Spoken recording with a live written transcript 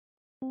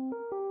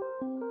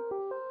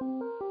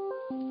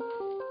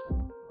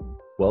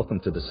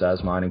Welcome to the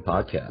SAS Mining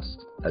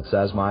Podcast. At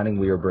SAS Mining,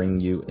 we are bringing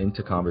you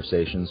into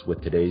conversations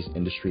with today's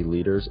industry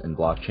leaders in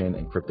blockchain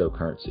and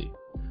cryptocurrency.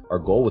 Our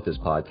goal with this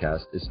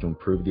podcast is to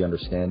improve the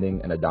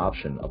understanding and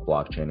adoption of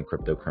blockchain and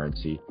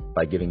cryptocurrency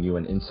by giving you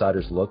an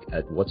insider's look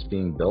at what's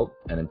being built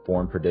and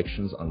informed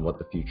predictions on what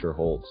the future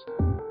holds.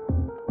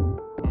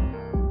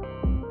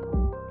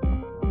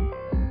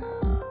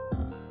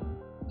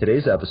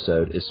 Today's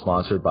episode is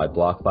sponsored by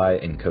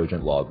BlockFi and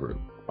Cogent Law Group.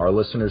 Our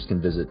listeners can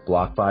visit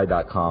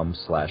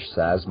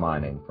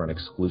blockfi.com/SASmining for an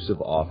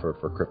exclusive offer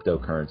for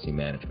cryptocurrency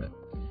management.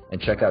 And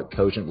check out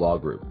Cogent Law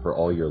Group for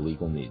all your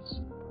legal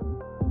needs.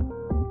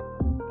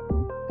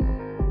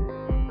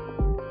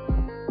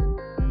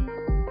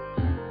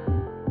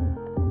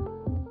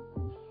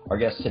 Our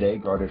guest today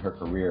started her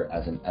career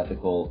as an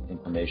ethical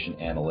information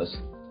analyst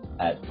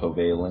at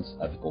Covalence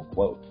Ethical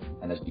Quote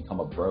and has become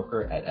a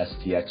broker at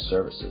STX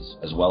Services,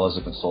 as well as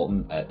a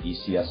consultant at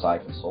ECSI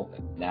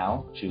Consulting.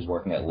 Now, she is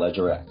working at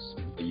LedgerX,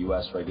 a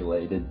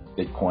U.S.-regulated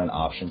Bitcoin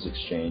options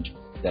exchange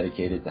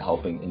dedicated to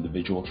helping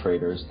individual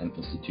traders and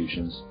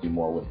institutions do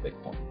more with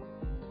Bitcoin.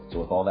 So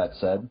with all that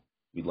said,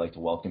 we'd like to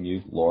welcome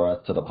you,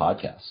 Laura, to the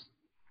podcast.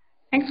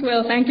 Thanks,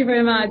 Will. Thank you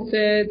very much.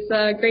 It's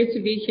great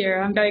to be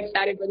here. I'm very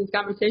excited for this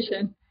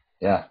conversation.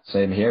 Yeah,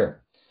 same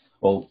here.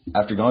 Well,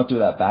 after going through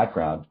that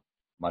background,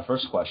 my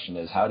first question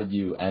is, how did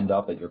you end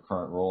up at your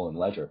current role in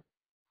Ledger?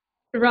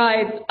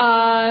 Right.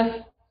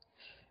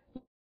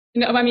 You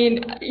can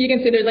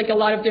say there's a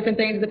lot of different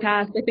things in the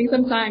past. I think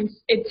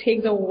sometimes it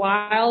takes a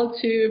while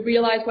to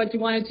realize what you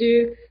want to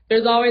do.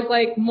 There's always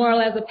more or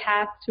less a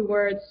path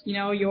towards,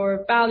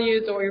 your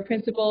values or your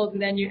principles,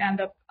 and then you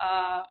end up,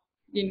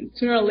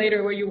 sooner or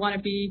later where you want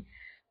to be.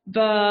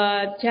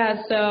 But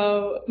yeah,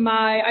 so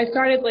I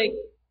started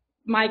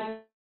my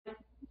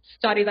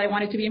studies. I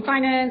wanted to be in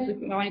finance. I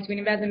wanted to be an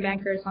investment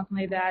banker, something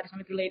like that,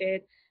 something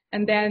related.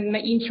 And then my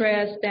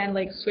interest then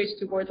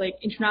switched towards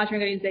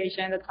international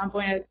organization. At some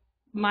point,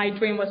 my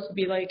dream was to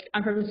be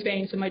I'm from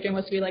Spain, so my dream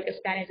was to be a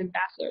Spanish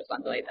ambassador or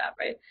something like that,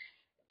 right?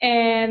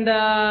 And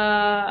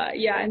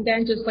and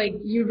then just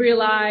you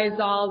realize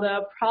all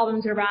the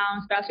problems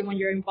around, especially when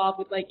you're involved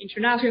with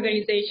international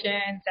organizations,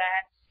 and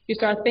you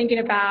start thinking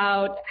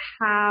about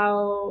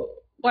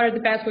what are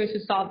the best ways to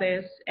solve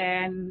this?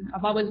 And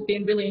I've always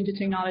been really into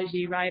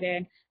technology, right?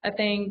 And I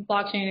think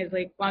blockchain is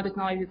one of the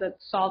technologies that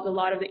solves a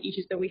lot of the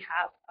issues that we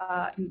have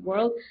in the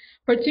world,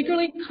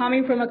 particularly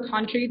coming from a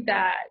country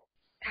that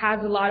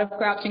has a lot of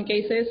corruption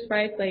cases,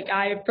 right?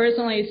 I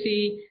personally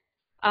see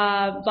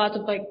lots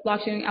of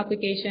blockchain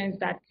applications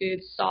that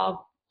could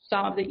solve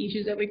some of the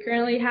issues that we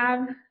currently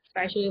have,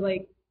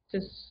 especially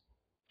just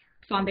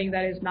funding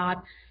that is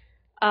not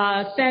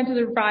sent to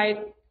the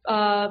right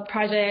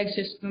projects,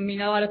 a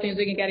lot of things.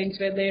 We can get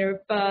into it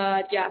later,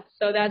 but yeah,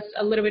 so that's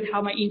a little bit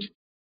how my interest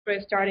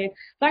started.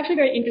 It's actually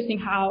very interesting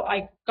how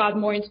I got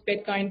more into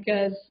Bitcoin,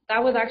 because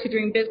that was actually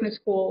during business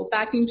school.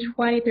 Back in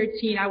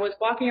 2013, I was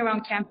walking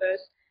around campus,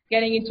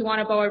 getting into one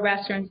of our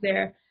restaurants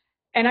there,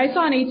 and I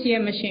saw an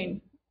ATM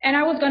machine, and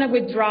I was going to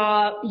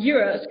withdraw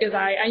euros because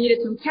I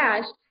needed some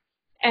cash,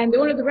 and the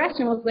owner of the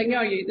restaurant was like,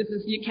 no, you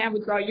can't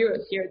withdraw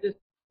euros here. This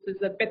is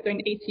a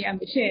Bitcoin ATM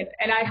machine.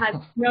 And I had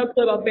no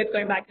clue about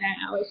Bitcoin back then.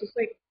 I was just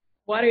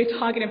what are you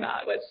talking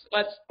about? What's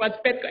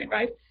Bitcoin,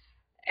 right?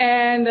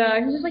 And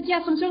he was just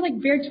yeah, some sort of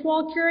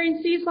virtual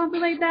currency,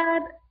 something like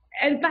that.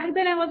 And back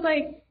then I was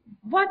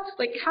what?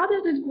 How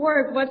does this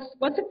work?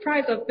 What's the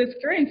price of this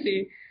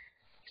currency?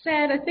 He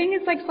said, I think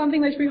it's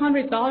something like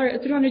 $300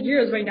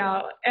 euros right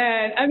now.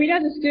 And I mean,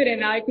 as a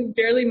student, I could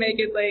barely make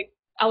it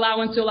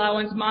allowance to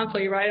allowance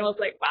monthly, right? I was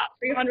wow,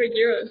 300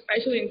 euros,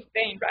 especially in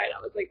Spain, right?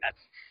 I was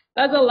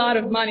that's a lot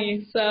of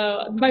money.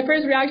 So my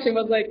first reaction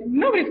was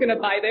nobody's going to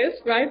buy this,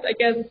 right? I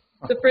guess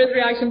the first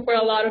reaction for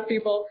a lot of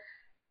people.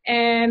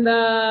 And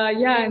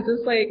and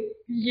just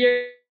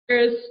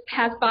years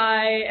pass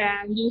by,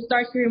 and you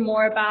start hearing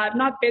more about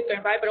not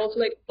Bitcoin, right, but also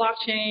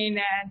blockchain.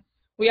 And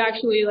we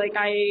actually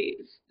I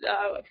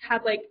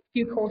had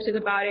few courses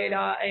about it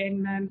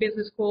in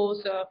business school.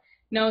 So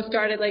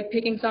started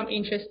picking some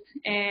interest.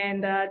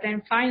 And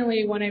then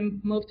finally, when I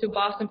moved to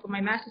Boston for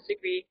my master's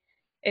degree,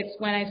 it's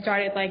when I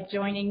started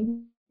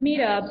joining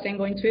meetups and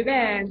going to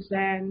events.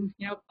 And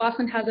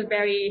Boston has a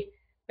very,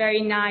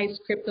 very nice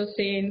crypto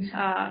scene.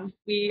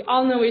 We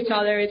all know each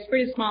other. It's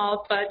pretty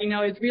small, but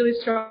it's really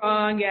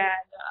strong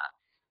and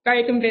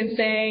very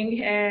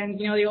convincing. And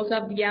they also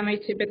have the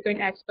MIT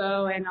Bitcoin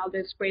Expo and all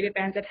these great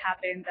events that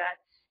happen that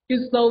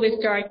you slowly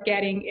start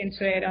getting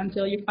into it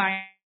until you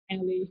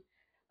finally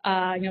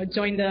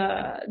join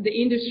the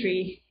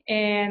industry.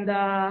 And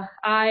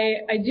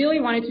I ideally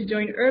wanted to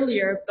join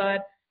earlier,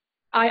 but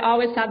I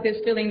always had this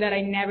feeling that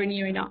I never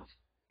knew enough,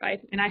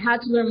 right? And I had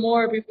to learn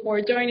more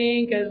before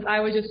joining because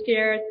I was just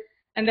scared.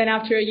 And then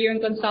after a year in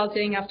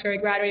consulting, after I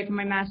graduated from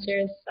my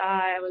master's,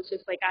 I was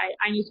just I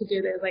need to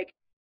do this.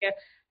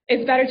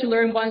 It's better to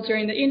learn once you're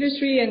in the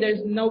industry, and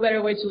there's no better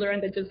way to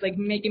learn than just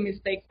making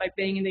mistakes by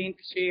being in the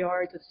industry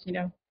or just,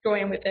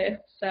 going with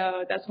it.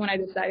 So that's when I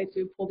decided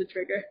to pull the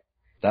trigger.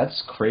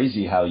 That's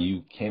crazy how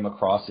you came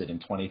across it in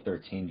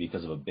 2013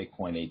 because of a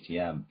Bitcoin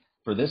ATM.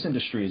 For this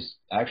industry is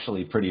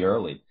actually pretty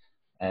early.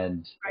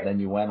 And Right. then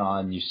you went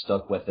on, you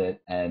stuck with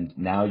it, and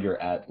now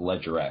you're at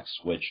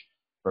LedgerX, which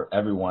for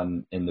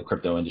everyone in the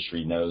crypto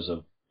industry knows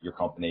of your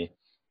company.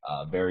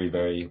 Very,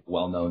 very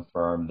well-known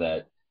firm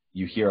that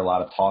you hear a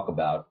lot of talk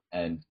about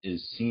and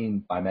is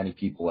seen by many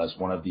people as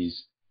one of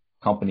these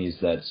companies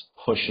that's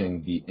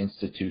pushing the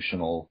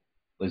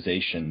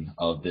institutionalization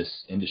of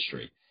this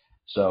industry.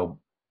 So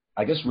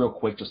I guess real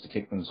quick, just to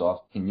kick things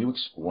off, can you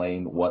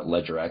explain what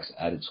LedgerX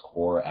at its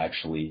core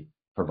actually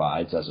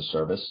provides as a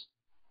service?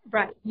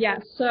 Right. Yeah.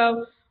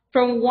 So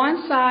from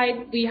one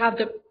side, we have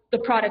the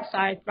product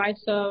side, right?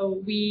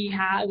 So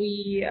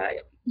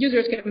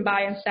users can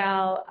buy and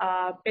sell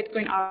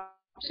Bitcoin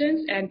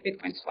options and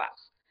Bitcoin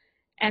swaps.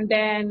 And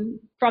then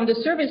from the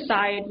service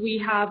side, we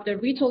have the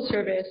retail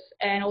service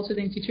and also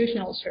the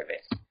institutional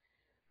service.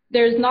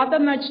 There's not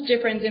that much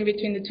difference in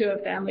between the two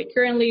of them. Like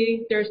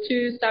currently, there's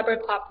two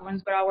separate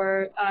platforms, but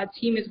our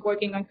team is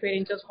working on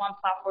creating just one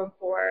platform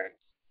for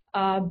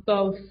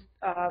both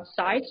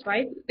sides,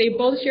 right? They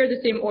both share the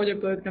same order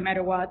book no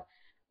matter what.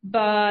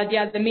 But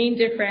yeah, the main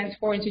difference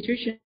for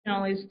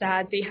institutional is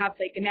that they have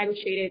like a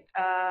negotiated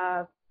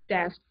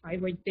desk, right,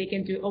 where they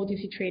can do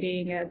OTC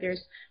trading.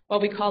 There's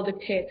what we call the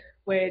pit,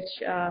 which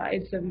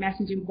is a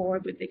messaging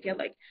board where they can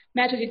like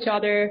match with each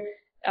other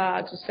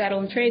to settle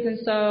on trades and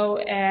so,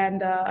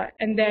 and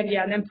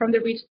then from the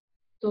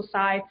retail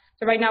side.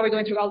 So right now we're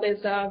going through all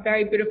this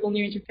very beautiful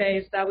new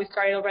interface that we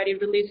started already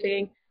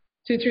releasing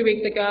 2-3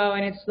 weeks ago,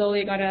 and it's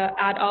slowly going to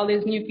add all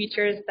these new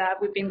features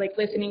that we've been like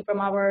listening from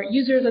our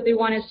users that they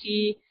want to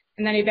see,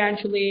 and then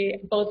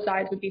eventually both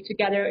sides would be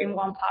together in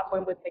one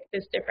platform with like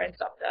this difference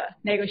of the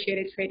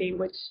negotiated trading,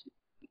 which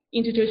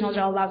institutionals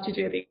are allowed to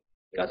do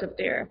because of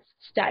their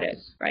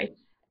status, right?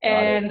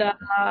 Got it. And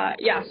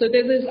so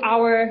this is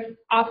our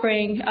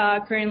offering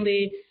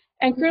currently.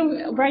 And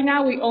right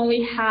now we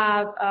only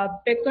have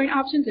Bitcoin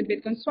options and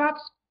Bitcoin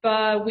swaps,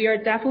 but we are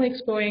definitely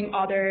exploring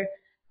other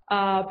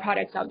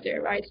products out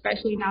there, right?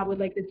 Especially now with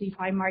like the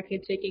DeFi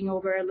market taking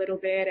over a little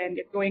bit and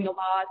it's growing a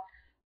lot.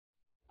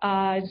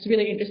 It's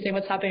really interesting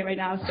what's happening right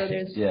now. So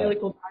there's Yeah, really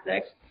cool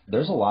projects.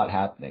 there's a lot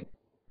happening.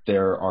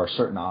 There are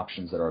certain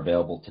options that are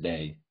available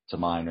today to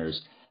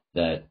miners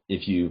that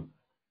if you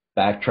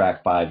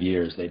backtrack 5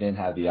 years, they didn't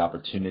have the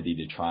opportunity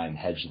to try and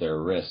hedge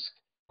their risk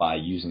by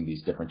using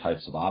these different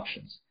types of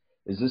options.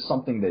 Is this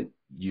something that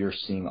you're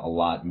seeing a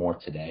lot more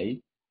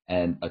today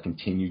and a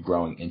continued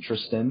growing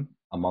interest in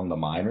among the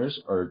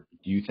miners, or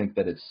do you think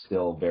that it's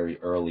still very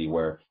early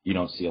where you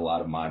don't see a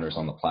lot of miners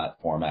on the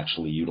platform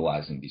actually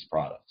utilizing these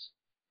products?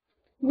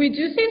 We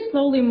do see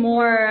slowly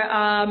more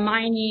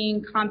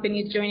mining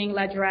companies joining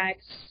LedgerX,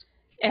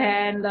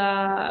 and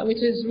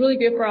which is really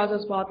good for us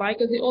as well, right?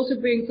 Because it also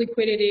brings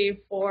liquidity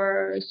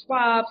for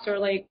swaps or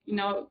like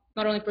not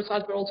only for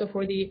swaps but also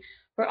for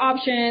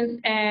options,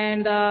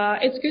 and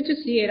it's good to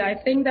see it. I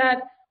think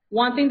that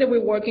one thing that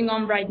we're working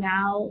on right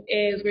now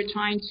is we're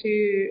trying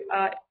to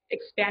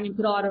expand and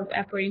put a lot of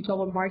effort into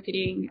our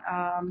marketing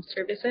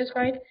services,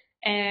 right?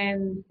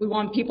 And we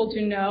want people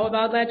to know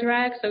about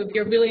LedgerX. So if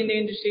you're really in the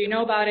industry, you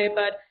know about it.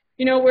 But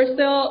we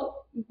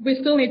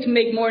still need to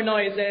make more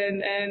noise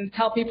and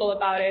tell people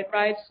about it,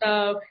 right?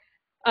 So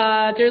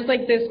there's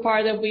like this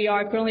part that we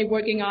are currently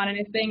working on, and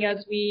I think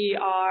as we're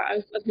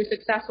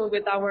successful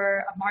with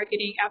our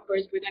marketing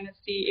efforts, we're going to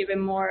see even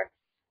more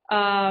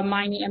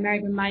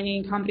American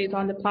mining companies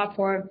on the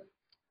platform.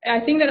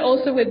 I think that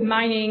also with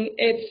mining,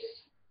 it's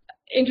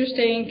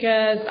interesting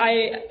because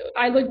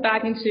I looked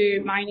back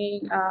into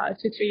mining 2-3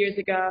 years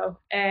ago,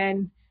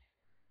 and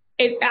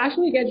it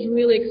actually gets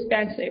really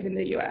expensive in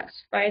the U.S.,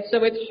 right?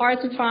 So it's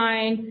hard to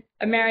find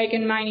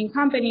American mining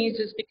companies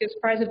just because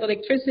price of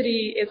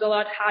electricity is a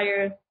lot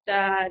higher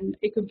than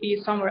it could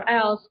be somewhere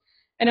else.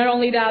 And not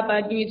only that,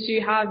 but you need to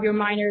have your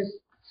miners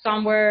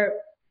somewhere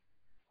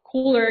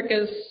cooler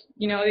because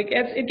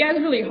it gets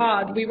really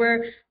hot. We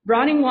were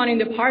running one in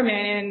the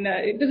apartment,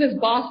 and this is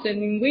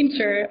Boston in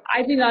winter.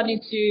 I did not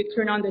need to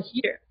turn on the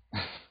heater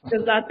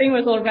because that thing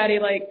was already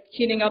like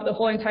heating up the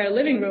whole entire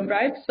living room,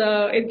 right?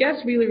 So it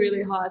gets really,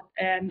 really hot,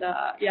 and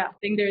I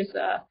think it's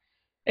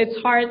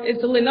hard.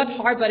 It's a little not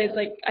hard, but it's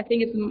like I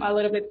think it's a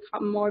little bit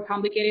more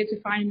complicated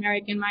to find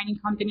American mining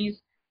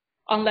companies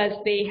unless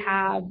they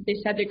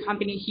set their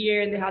company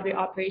here and they have their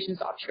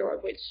operations offshore,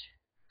 which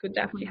could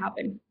definitely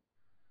happen.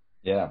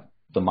 Yeah,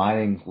 the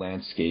mining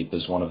landscape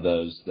is one of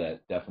those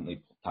that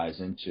definitely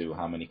ties into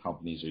how many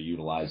companies are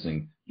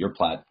utilizing your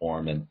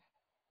platform and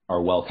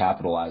are well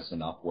capitalized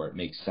enough where it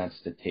makes sense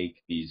to take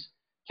these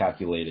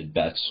calculated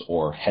bets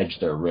or hedge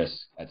their risk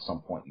at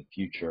some point in the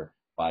future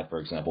by, for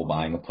example,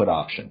 buying a put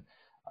option.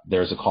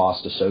 There's a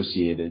cost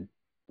associated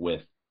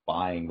with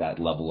buying that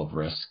level of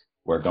risk,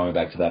 where going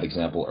back to that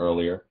example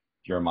earlier,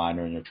 if you're a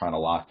miner and you're trying to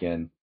lock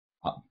in,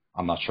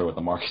 I'm not sure what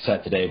the market's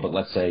at today, but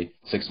let's say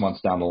 6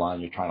 months down the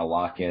line, you're trying to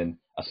lock in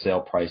a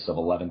sale price of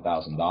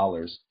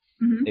 $11,000.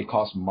 It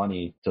costs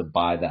money to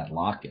buy that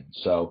lock-in.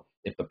 So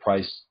if the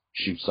price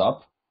shoots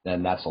up,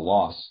 then that's a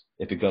loss.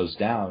 If it goes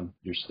down,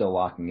 you're still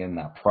locking in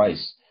that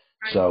price.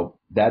 Right. So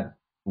that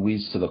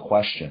leads to the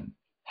question,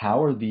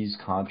 how are these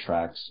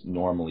contracts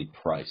normally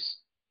priced?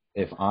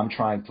 If I'm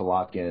trying to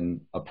lock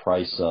in a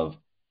price of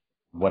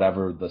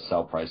whatever the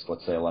sell price,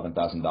 let's say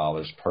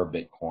 $11,000 per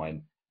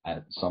Bitcoin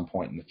at some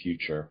point in the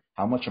future,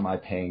 how much am I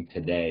paying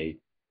today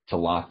to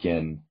lock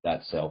in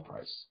that sale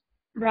price?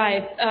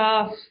 Right.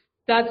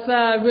 That's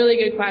a really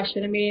good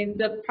question. I mean,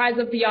 the price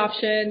of the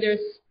option, there's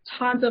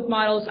tons of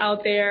models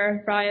out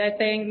there, right? I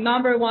think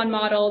number one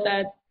model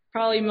that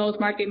probably most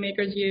market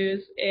makers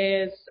use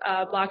is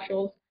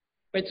Black-Scholes,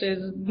 which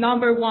is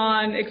number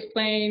one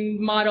explained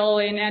model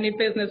in any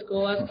business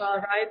school as well,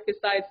 right?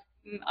 Besides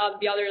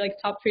the other like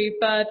top three.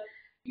 But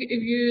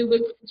if you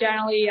look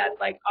generally at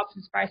like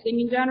options pricing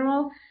in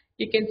general,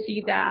 you can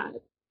see that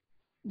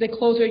the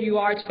closer you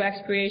are to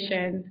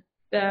expiration,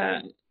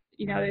 the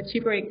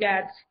cheaper it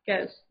gets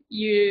because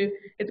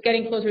it's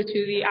getting closer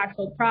to the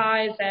actual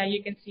price, and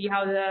you can see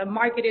how the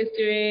market is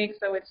doing.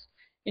 So it's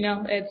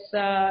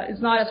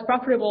not as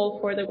profitable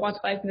for the one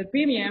slicing the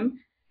premium.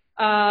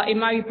 It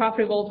might be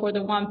profitable for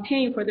the one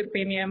paying for the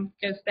premium,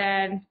 because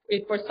then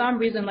if for some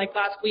reason like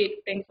last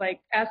week things like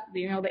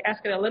they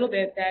escalate a little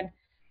bit, then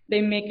they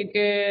make a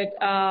good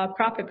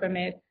profit from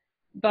it.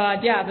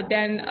 But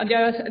then on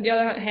the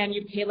other hand,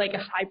 you pay like a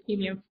high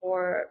premium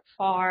for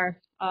far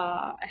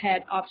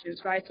ahead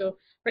options, right? So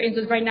for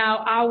instance, right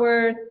now,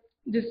 our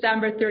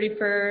December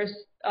 31st,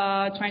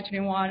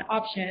 2021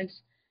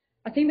 options,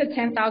 I think the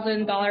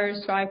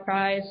 $10,000 strike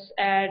price,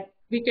 and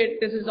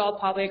this is all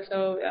public,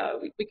 so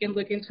we can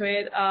look into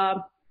it.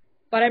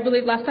 But I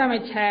believe last time I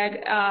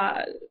checked,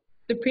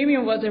 the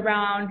premium was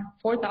around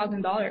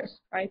 $4,000,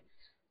 right?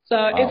 So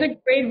wow. It's a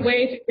great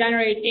way to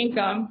generate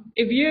income.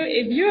 If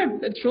you're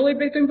a truly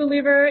Bitcoin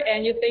believer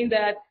and you think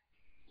that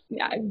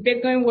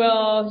Bitcoin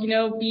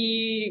will,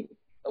 be,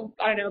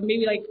 I don't know,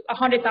 maybe like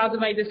 100,000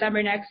 by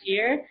December next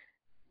year,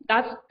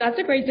 that's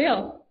a great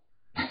deal.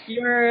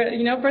 Your,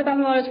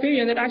 $4,000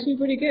 premium, that's actually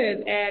pretty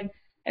good.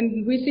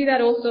 And we see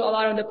that also a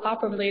lot on the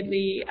platform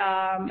lately.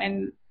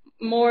 And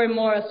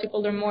more as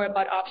people learn more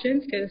about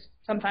options, because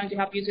sometimes you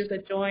have users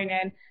that join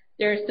and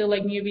they're still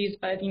like newbies,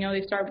 but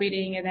they start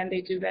reading and then they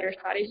do better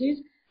strategies.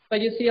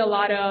 But you see a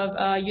lot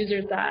of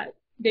users that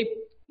they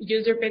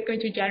use their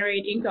Bitcoin to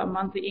generate income,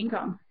 monthly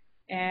income,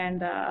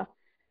 and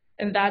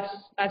that's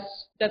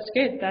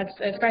good. That's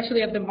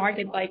especially if the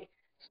market like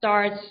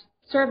starts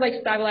sort of like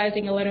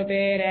stabilizing a little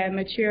bit and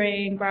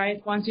maturing,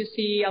 right? Once you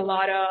see a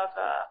lot of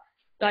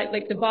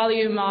like the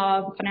volume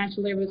of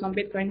financial leverage on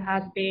Bitcoin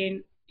has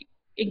been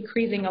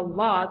increasing a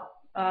lot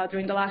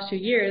during the last 2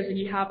 years, and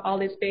you have all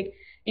these big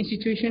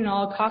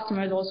institutional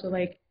customers also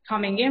like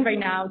coming in right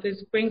now.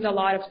 This brings a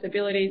lot of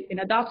stability in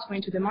adoption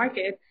into the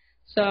market,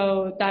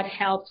 so that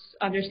helps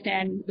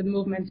understand the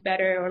movements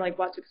better, or like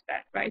what to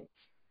expect, right?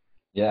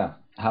 Yeah.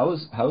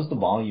 How's the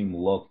volume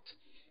looked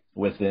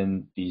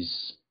within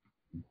these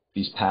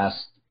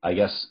past, I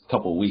guess,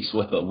 couple of weeks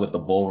with the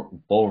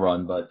bull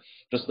run, but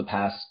just the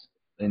past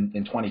in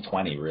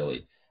 2020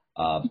 really?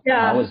 How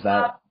has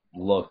that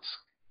looked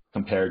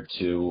compared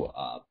to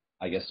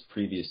I guess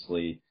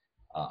previously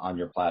on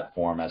your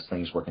platform as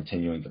things were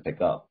continuing to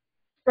pick up?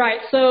 Right.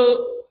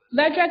 So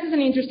Ledrex is an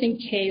interesting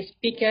case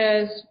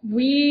because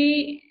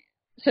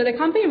the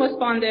company was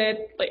founded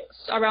like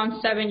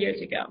around 7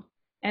 years ago.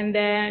 And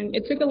then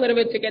it took a little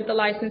bit to get the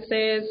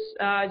licenses,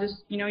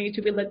 you need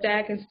to build a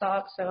deck and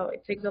stuff, so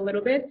it takes a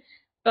little bit.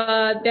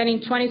 But then in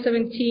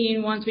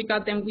 2017, once we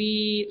got them,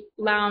 we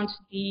launched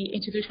the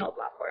institutional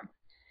platform.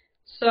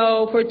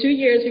 So for 2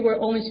 years, we were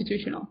all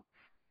institutional.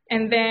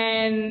 And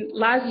then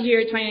last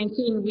year,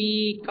 2019,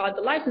 we got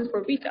the license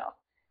for retail,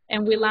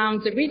 and we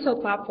launched the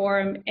retail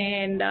platform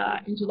in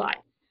July.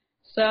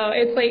 So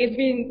it's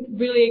been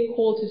really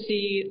cool to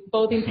see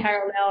both in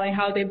parallel and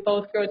how they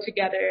both grow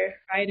together,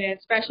 right? And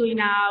especially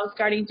now,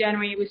 starting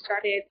January, we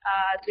started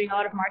doing a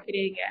lot of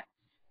marketing. And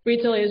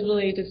retail is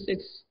really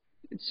it's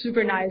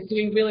super nice,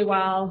 doing really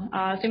well.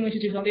 Same with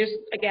institutional.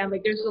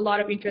 There's a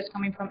lot of interest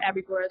coming from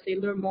everywhere as they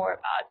learn more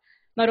about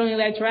not only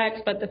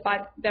Ledrex, but the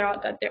fact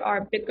that there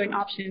are Bitcoin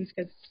options,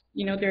 because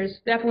there's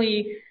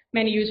definitely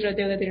many users out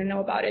there that didn't know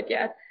about it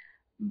yet.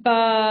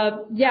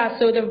 But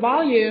so the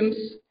volumes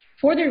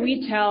for the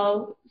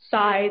retail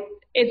side,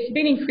 it's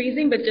been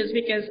increasing, but just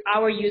because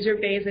our user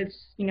base,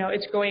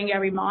 it's growing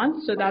every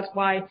month, so that's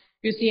why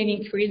you see an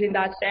increase in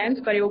that sense.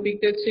 But it will be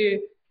good to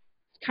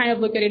kind of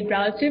look at it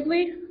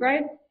relatively,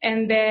 right?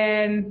 And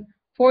then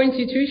for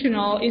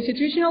institutional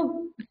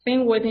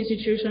thing with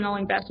institutional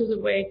investors, the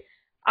way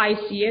I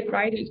see it,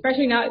 right?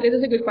 Especially now, this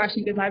is a good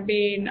question because I've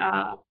been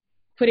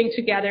putting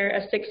together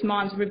a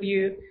 6-month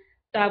review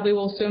that we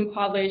will soon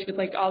publish with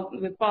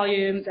with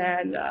volumes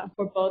and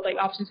for both like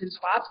options and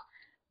swaps.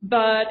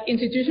 But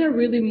institutional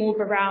really move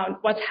around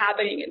what's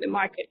happening in the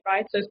market,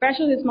 right? So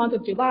especially this month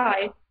of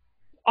July,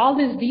 all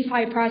these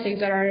DeFi projects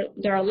that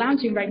are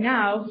launching right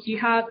now, you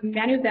have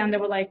many of them that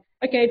were like,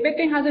 okay,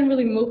 Bitcoin hasn't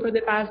really moved for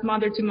the past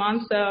month or 2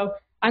 months, so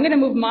I'm going to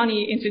move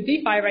money into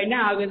DeFi right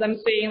now because I'm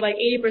seeing like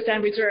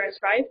 80% returns,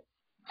 right?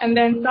 And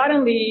then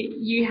suddenly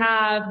you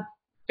have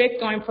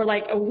Bitcoin for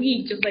like a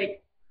week, just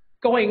like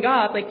going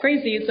up like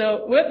crazy.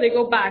 So whoop, they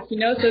go back, you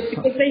know, so it's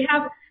because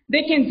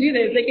they can do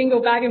this. They can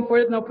go back and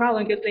forth, no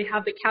problem, because they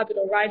have the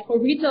capital, right? For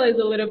retail, it's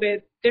a little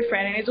bit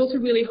different. And it's also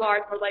really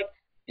hard for like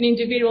an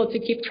individual to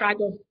keep track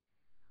of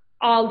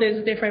all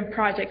these different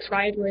projects,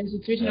 right? Where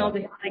institutional,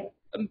 they have like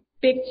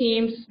big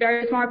teams,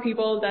 very smart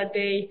people that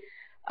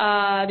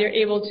they're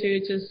able to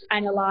just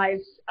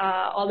analyze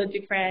all the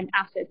different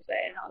assets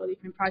and all the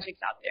different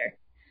projects out there.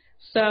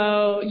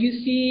 So you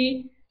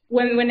see,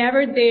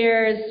 whenever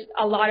there's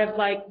a lot of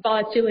like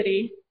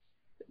volatility,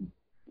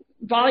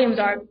 volumes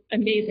are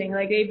amazing.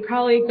 Like they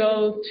probably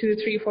go 2,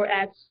 3,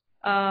 4x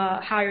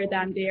higher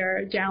than they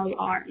generally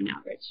are on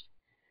average.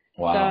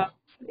 Wow. So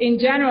in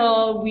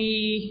general,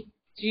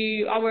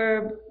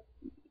 our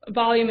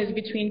volume is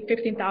between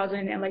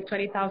 15,000 and like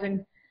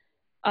 20,000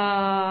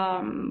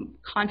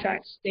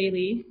 contracts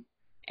daily.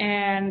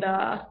 And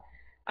I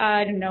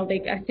don't know,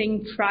 like I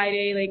think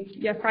Friday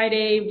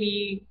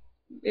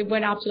it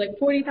went up to like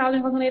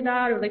 40,000, something like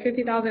that, or like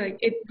 50,000. Like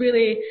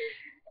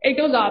it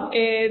goes up.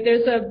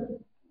 There's a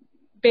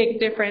big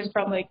difference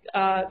from like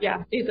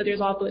days that there's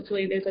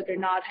volatility, days that they're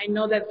not. I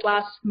know that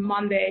last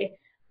Monday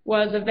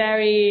was a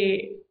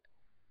very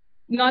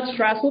not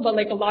stressful, but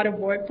like a lot of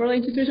work for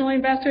institutional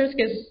investors,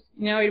 because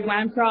you know it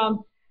went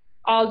from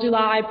all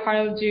July,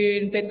 part of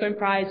June, Bitcoin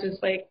price is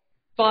like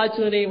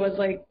volatility was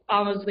like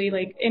almost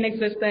like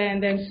inexistent,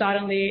 and then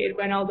suddenly it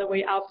went all the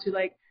way up to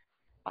like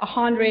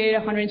 100,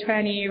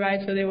 120, right?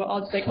 So they were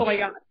all just like, oh my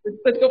god,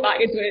 let's go back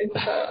into it.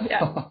 So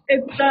yeah,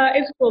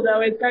 it's cool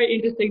though. It's very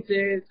interesting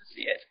to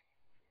see it.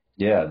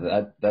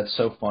 Yeah, that's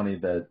so funny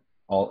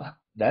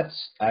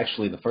that's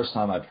actually the first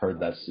time I've heard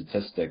that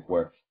statistic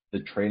where the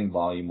trading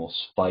volume will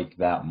spike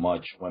that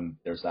much when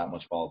there's that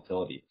much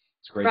volatility.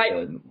 It's great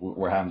that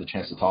we're having the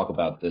chance to talk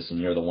about this, and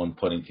you're the one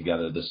putting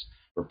together this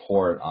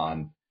report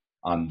on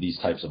these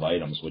types of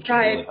items, which is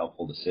really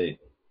helpful to see.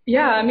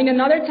 Yeah, I mean,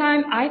 another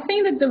time, I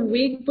think that the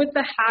week with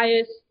the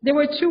highest, there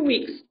were 2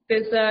 weeks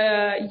this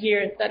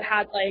year that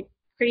had like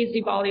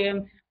crazy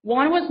volume.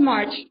 One was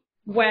March,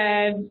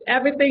 when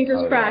everything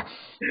just crashed.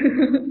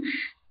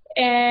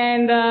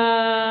 And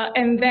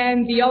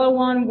then the other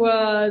one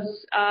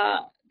was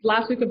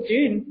last week of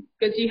June,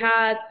 because you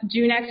had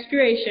June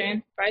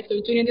expiration, right?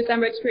 So June and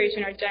December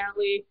expiration are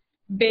generally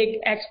big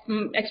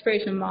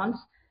expiration months.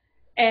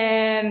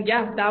 And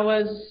yeah, that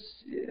was,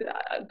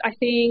 I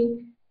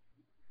think,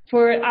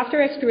 for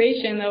after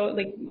expiration, though,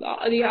 like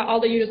all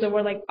the users that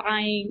were like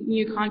buying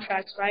new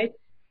contracts, right?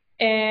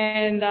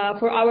 And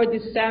for our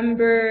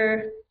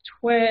December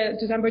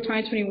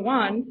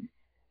 2021,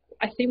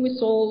 I think we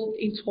sold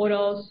in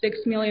total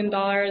 $6 million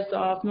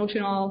of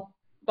notional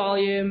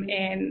volume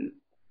in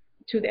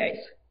 2 days,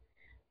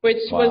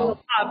 which was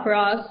a lot for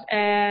us.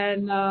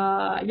 And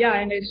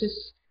and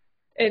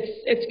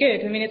it's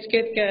good. I mean, it's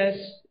good because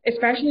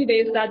especially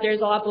days that there's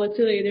a lot of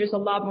volatility, there's a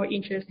lot more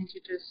interest into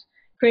just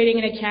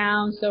creating an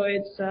account. So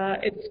it's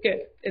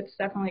good. It's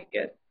definitely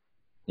good.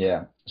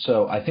 Yeah.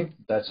 So I think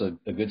that's a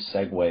good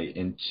segue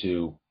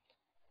into,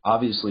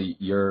 obviously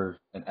you're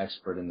an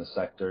expert in the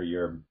sector.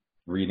 You're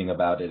reading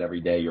about it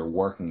every day. You're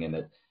working in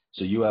it.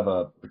 So you have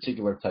a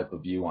particular type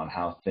of view on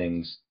how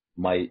things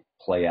might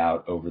play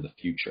out over the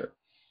future.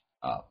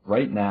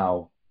 Right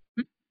now,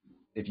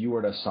 if you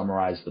were to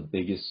summarize the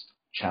biggest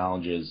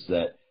challenges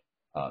that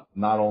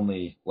not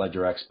only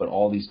LedgerX, but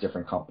all these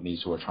different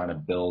companies who are trying to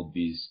build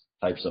these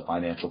types of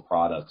financial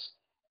products,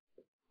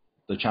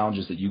 the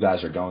challenges that you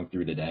guys are going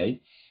through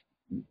today,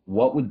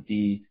 what would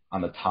be on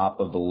the top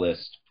of the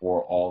list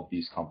for all of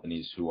these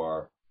companies who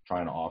are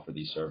trying to offer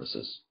these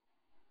services?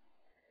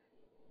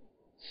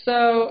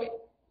 So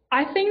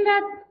I think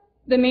that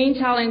the main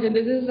challenge, and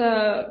this is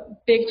a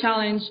big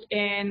challenge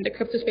in the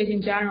crypto space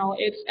in general,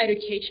 it's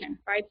education,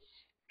 right?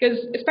 Because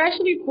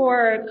especially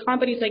for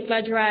companies like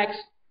LedgerX,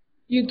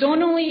 you do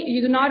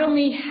not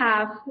only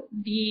have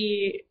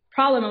the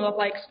problem of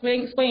like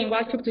explaining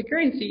what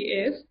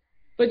cryptocurrency is,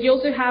 but you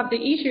also have the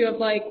issue of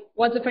like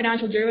what's a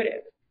financial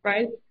derivative,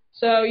 right?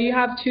 So you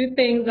have two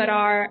things that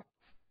are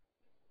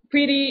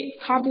pretty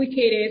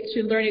complicated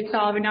to learn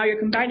itself, and now you're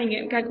combining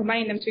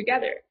them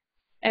together.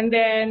 And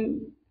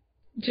then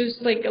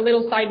just like a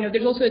little side note,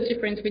 there's also a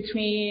difference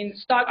between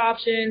stock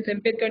options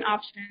and Bitcoin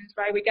options,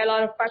 right? We get a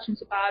lot of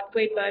questions about,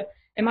 wait, but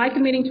am I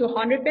committing to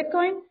 100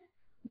 Bitcoin,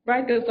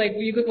 right? Because like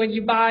when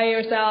you buy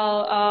or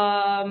sell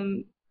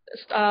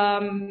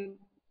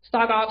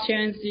stock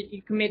options,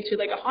 you commit to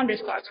like 100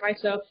 stocks, right?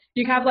 So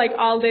you have like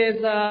all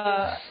this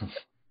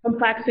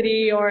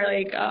complexity or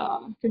like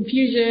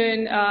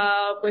confusion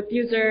with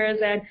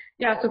users, and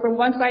yeah. So from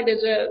one side,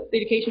 there's the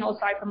educational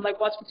side from like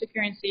what's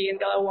cryptocurrency, and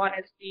the other one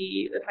is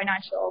the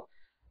financial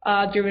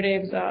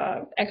derivatives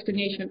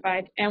explanation,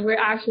 right? And we're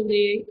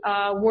actually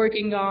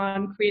working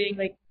on creating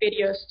like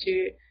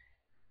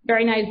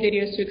very nice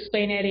videos to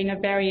explain it in a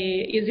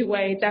very easy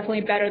way.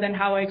 Definitely better than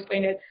how I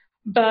explained it.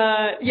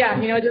 But yeah,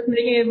 just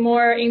making it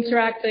more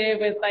interactive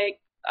with like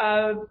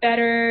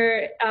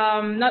better,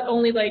 not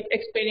only like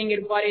explaining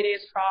it what it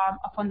is from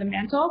a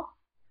fundamental,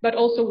 but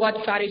also what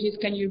strategies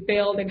can you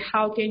build and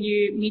how can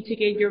you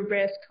mitigate your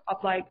risk of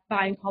like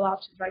buying call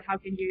options, right? How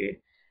can you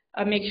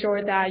make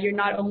sure that you're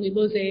not only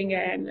losing,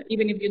 and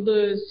even if you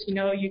lose,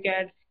 you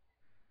get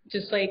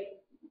just like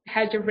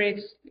hedge your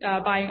risks,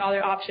 buying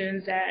other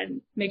options,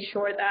 and make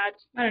sure that,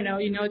 I don't know,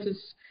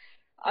 just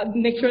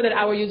make sure that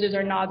our users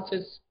are not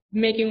just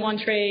making one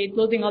trade,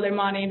 losing all their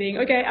money, and being,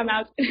 okay, I'm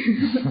out,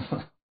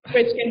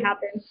 which can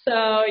happen.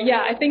 So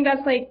yeah, I think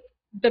that's like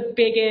the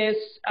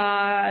biggest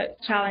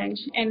challenge.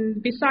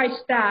 And besides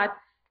that,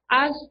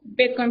 as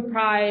Bitcoin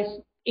price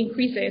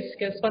increases,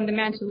 because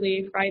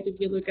fundamentally, right, if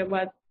you look at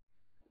what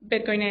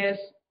Bitcoin is,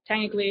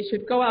 technically it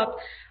should go up,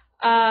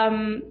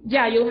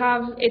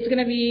 it's going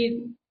to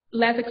be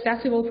less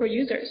accessible for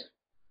users.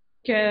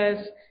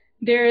 Because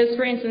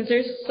for instance,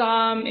 there's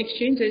some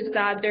exchanges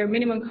that their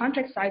minimum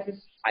contract size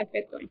is 5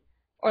 Bitcoin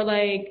or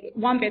like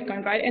 1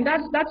 Bitcoin, right? And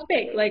that's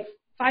big. Like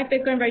 5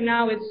 Bitcoin right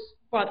now is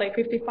what, like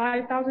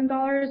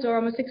 $55,000 or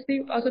almost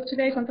 60 as of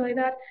today, something like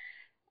that.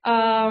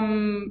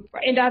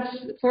 And that's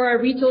for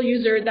a retail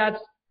user, that's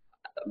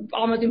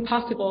almost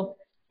impossible.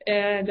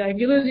 And if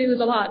you lose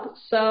a lot.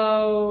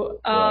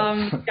 So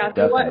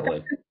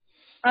definitely.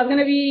 That's going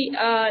to be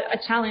a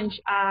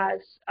challenge as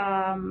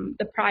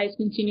the price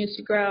continues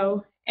to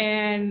grow.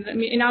 And I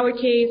mean, in our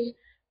case,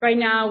 right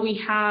now we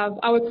have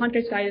our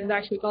contract size is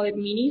actually called it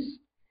minis,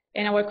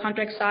 and our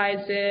contract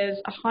size is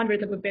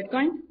 100th of a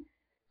Bitcoin.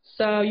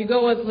 So you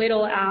go as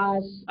little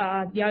as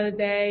the other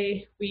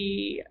day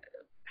we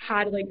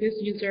had like this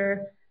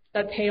user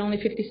that paid only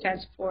 50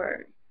 cents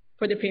for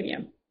the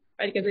premium,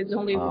 right? Because it's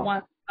only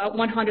 100th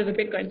of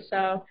Bitcoin.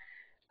 So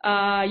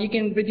you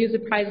can reduce the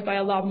price by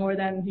a lot more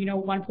than,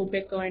 1 full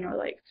Bitcoin or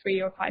like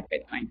 3 or 5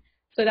 Bitcoin.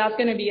 So that's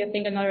going to be, I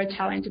think, another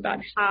challenge about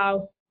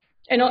how,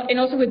 and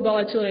also with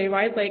volatility,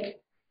 right? Like,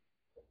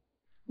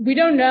 we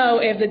don't know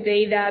if the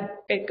day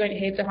that Bitcoin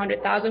hits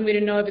 100,000, we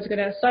don't know if it's going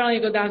to suddenly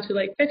go down to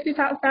like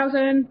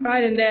 50,000,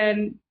 right? And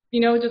then,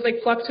 just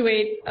like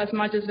fluctuate as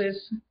much as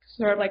it's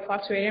sort of like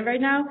fluctuating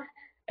right now.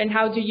 And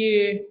how do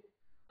you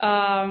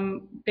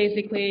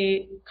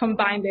basically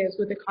combine this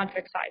with the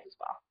contract size as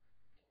well?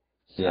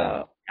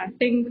 Yeah. So I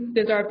think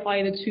these are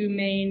probably the two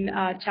main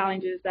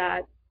challenges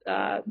that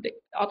the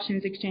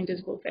options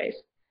exchanges will face.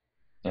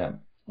 Yeah.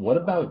 What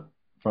about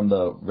from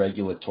the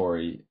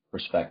regulatory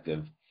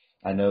perspective?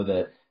 I know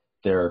that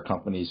there are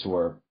companies who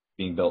are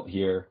being built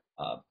here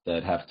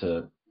that have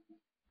to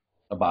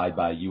abide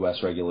by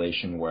U.S.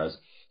 regulation, whereas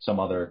some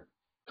other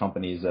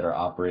companies that are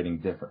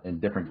operating in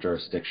different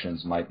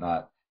jurisdictions might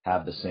not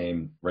have the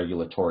same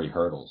regulatory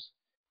hurdles.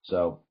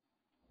 So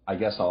I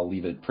guess I'll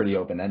leave it pretty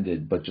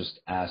open-ended, but just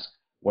ask,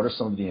 what are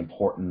some of the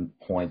important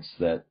points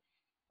that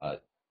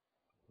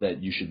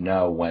you should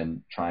know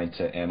when trying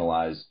to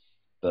analyze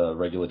the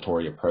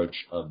regulatory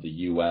approach of the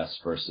U.S.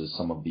 versus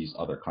some of these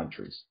other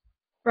countries?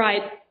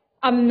 Right.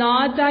 I'm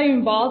not that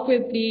involved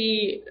with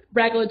the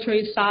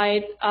regulatory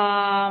side,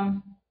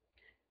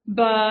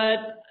 but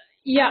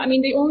yeah, I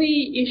mean, the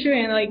only issue,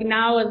 and like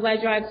now as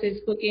LedgerX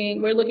is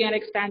we're looking at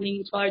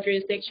expanding to other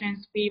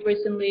jurisdictions. We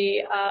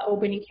recently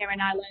opened in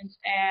Cayman Islands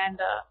and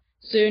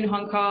soon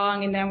Hong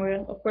Kong, and then we're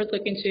of course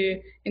looking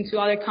into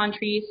other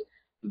countries.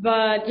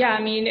 But yeah,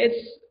 I mean,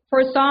 it's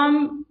for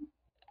some,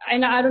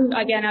 and I'm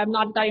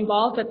not that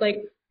involved, but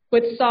like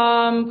with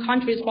some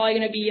countries, it's probably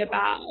going to be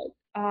about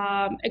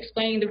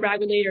explaining to the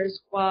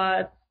regulators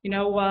what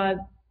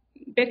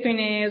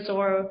Bitcoin is,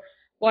 or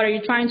what are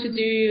you trying to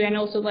do, and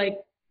also like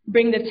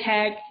bring the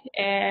tech,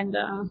 and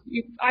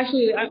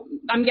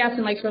I'm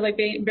guessing like sort of like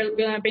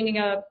bringing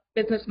a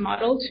business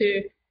model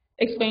to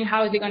explain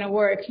how is it going to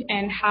work,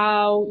 and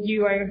how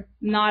you are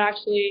not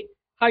actually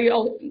how you're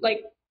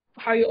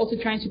also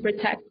trying to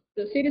protect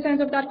the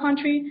citizens of that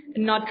country,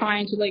 and not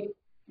trying to make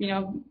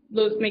them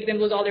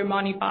lose all their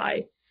money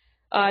by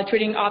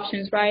trading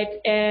options, right?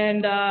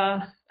 And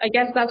I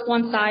guess that's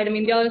one side. I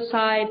mean, the other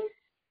side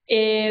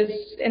is,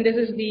 and this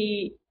is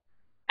the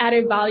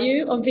added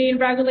value of being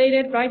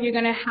regulated, right? You're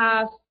going to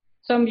have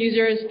some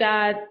users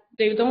that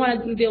they don't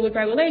want to deal with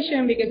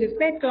regulation because it's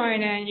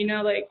Bitcoin and,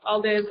 like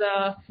all this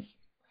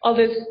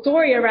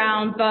story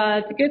around.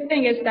 But the good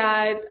thing is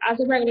that as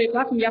a regulated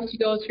platform, you have to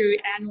go through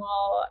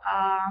annual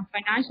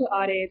financial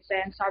audits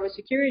and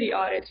cybersecurity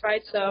audits,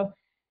 right? So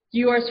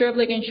you are sort of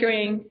like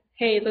ensuring,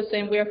 hey,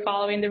 listen, we are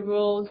following the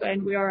rules,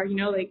 and we are,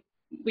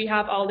 we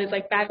have all these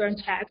like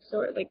background checks,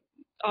 or like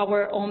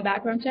our own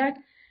background check.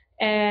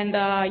 And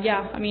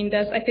I mean,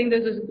 I think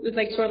this is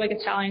like sort of like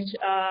a challenge,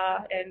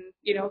 and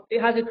it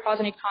has its pros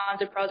and its cons.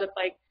 The pros of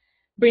like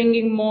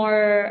bringing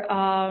more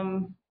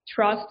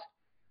trust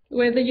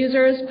with the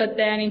users, but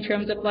then in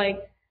terms of like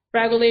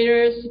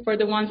regulators, for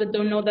the ones that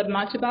don't know that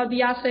much about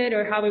the asset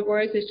or how it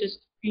works, it's just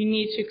you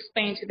need to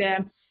explain to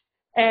them.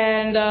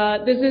 And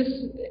this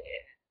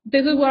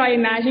is what I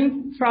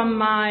imagine from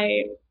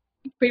my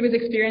previous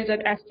experience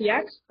at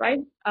STX, right?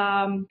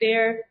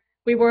 There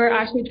we were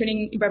actually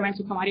trading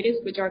environmental commodities,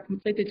 which are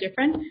completely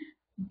different.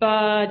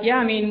 But yeah,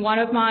 I mean, part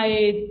of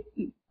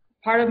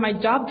my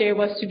job there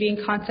was to be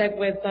in contact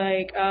with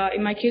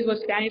in my case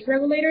was Spanish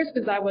regulators,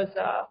 because I was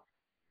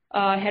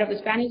head of the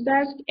Spanish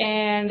desk,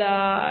 and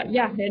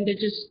and to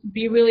just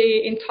be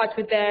really in touch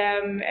with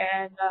them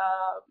and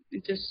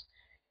just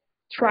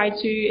try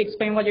to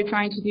explain what you're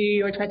trying to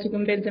do or try to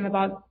convince them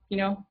about,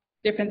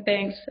 different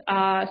things.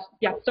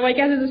 So I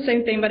guess it's the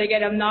same thing, but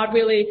again, I'm not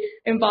really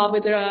involved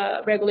with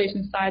the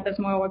regulation side. That's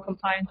more of a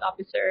compliance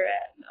officer.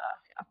 And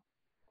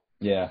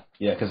Yeah,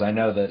 because I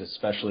know that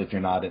especially if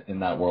you're not in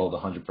that world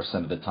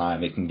 100% of the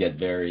time, it can get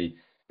very,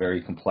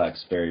 very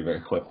complex very,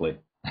 very quickly.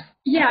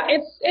 Yeah,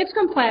 it's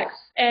complex,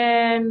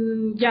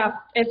 and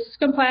it's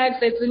complex.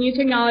 It's a new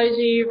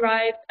technology,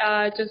 right?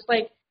 Just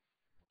like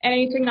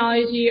any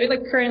technology,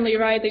 like currently,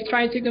 right? They're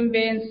trying to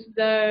convince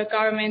the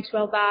government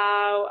to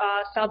allow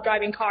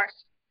self-driving cars.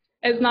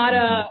 It's not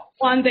a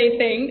one-day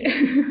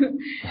thing.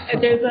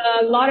 There's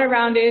a lot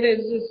around it.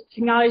 It's just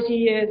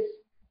technology is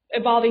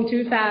evolving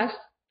too fast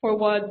for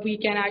what we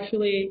can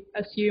actually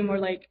assume or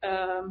like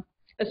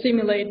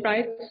assimilate,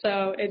 right?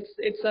 So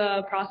it's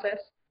a process.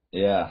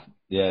 Yeah,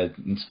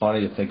 it's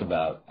funny to think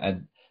about.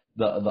 And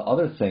the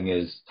other thing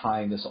is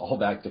tying this all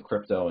back to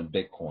crypto and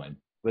Bitcoin.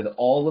 With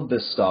all of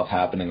this stuff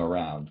happening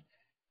around,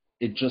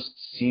 it just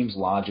seems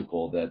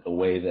logical that the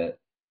way that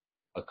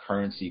a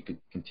currency could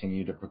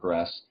continue to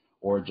progress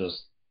or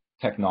just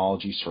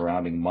technology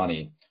surrounding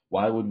money,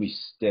 why would we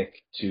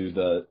stick to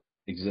the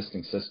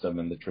existing system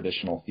and the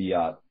traditional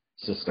fiat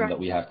system that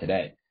we have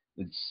today?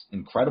 It's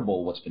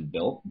incredible what's been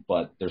built,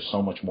 but there's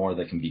so much more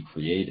that can be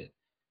created.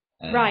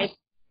 And Right.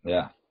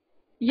 Yeah.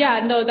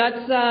 Yeah, no,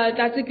 that's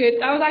a good.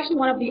 That was actually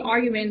one of the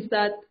arguments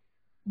that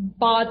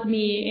brought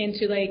me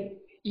into like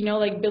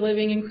like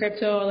believing in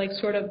crypto, like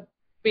sort of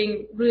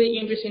being really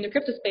interested in the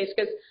crypto space.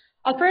 Because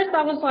at first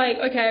I was like,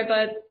 okay,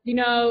 but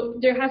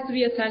there has to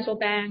be a central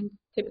bank,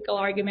 typical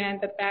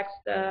argument that backs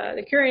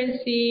the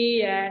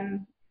currency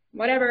and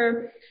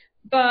whatever.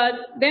 But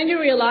then you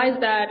realize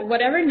that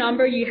whatever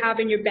number you have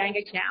in your bank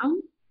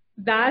account,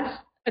 that's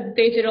a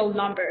digital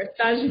number.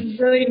 That's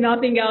really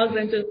nothing else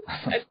than just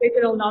a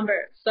digital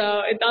number.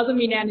 So it doesn't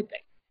mean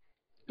anything.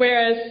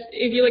 Whereas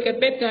if you look at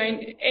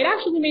Bitcoin, it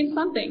actually means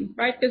something,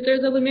 right? Because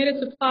there's a limited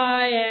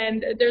supply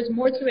and there's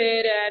more to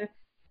it,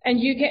 and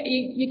you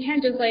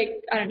can't just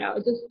like, I don't know,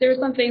 just there's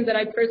some things that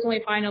I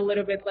personally find a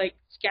little bit like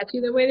sketchy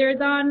the way they're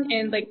done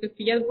in like the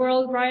fiat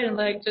world, right? And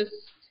like just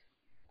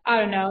I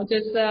don't know,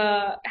 just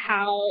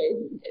how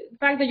the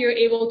fact that you're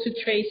able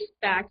to trace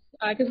back,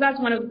 because that's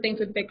one of the things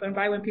with Bitcoin,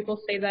 right? When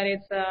people say that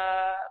it's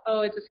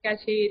it's a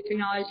sketchy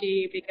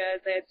technology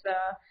because it's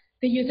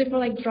they use it for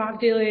like drug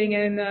dealing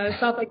and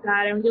stuff like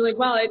that, and you're like,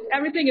 well,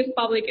 everything is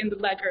public in the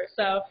ledger,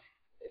 so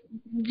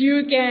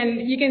you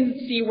can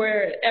see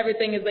where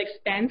everything is like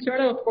spent,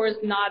 sort of. Of course,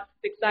 not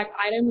the exact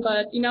item,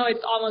 but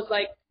it's almost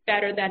like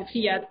better than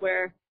fiat,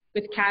 where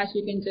with cash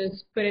you can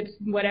just put it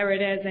whatever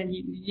it is, and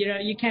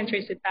you can't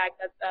trace it back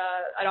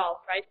at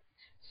all, right?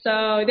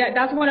 So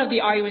that's one of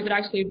the arguments that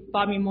actually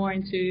brought me more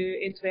into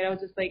it. I was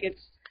just like, it's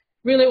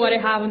really what I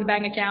have in the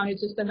bank account.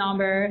 It's just a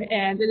number,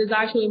 and it is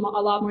actually a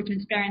lot more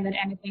transparent than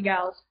anything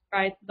else,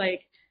 right?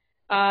 Like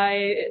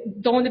I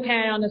don't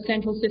depend on the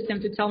central system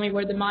to tell me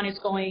where the money is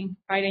going,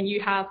 right? And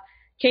you have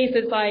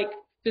cases like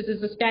this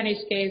is the Spanish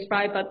case,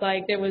 right? But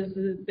like there was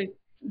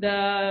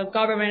the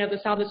government of the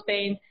south of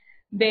Spain.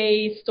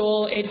 They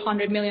stole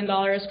 $800 million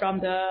from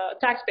the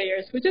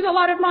taxpayers, which is a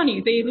lot of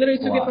money. They literally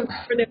took it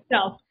for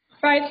themselves,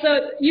 right?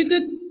 So you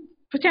could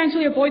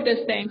potentially avoid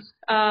these things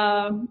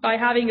by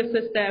having a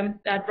system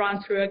that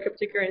runs through a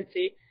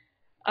cryptocurrency.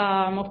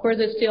 Of course,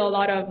 there's still a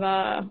lot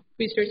of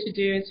research to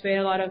do. It's a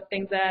lot of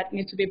things that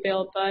need to be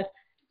built, but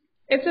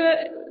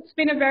it's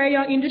been a very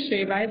young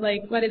industry, right?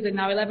 Like, what is it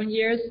now, 11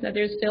 years? That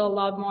there's still a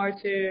lot more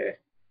to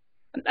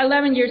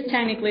 11 years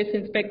technically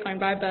since Bitcoin,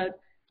 right? But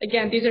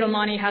again, digital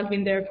money has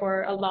been there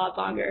for a lot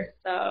longer,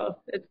 so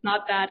it's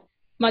not that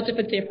much of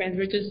a difference.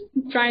 We're just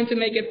trying to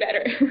make it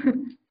better.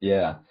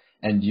 Yeah,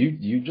 and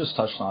you just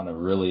touched on a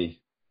really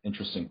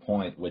interesting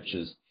point, which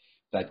is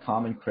that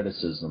common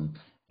criticism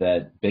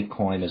that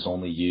Bitcoin is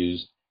only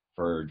used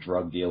for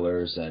drug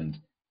dealers and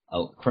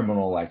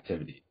criminal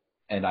activity.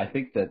 And I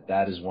think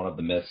that is one of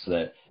the myths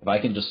that if I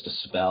can just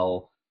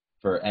dispel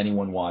for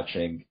anyone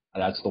watching,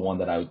 that's the one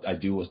that I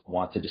do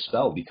want to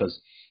dispel, because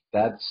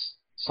that's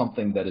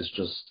something that is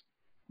just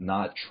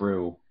not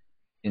true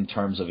in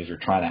terms of if you're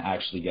trying to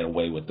actually get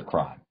away with the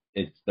crime.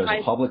 There's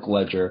a public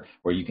ledger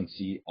where you can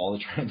see all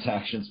the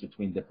transactions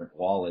between different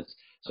wallets.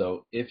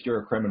 So if you're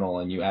a criminal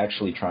and you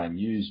actually try and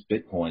use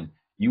Bitcoin,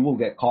 you will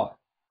get caught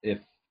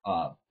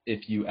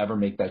if you ever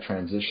make that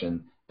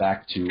transition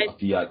back to a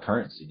fiat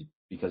currency,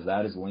 because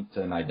that is linked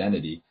to an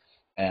identity,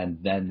 and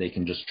then they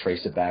can just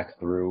trace it back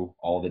through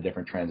all the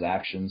different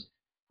transactions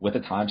with a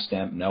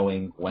timestamp,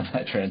 knowing when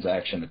that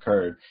transaction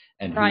occurred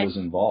and who was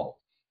involved.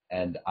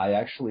 And I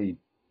actually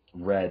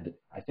read,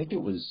 I think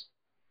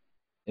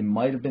it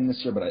might have been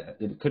this year, but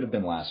it could have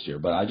been last year.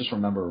 But I just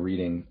remember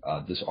reading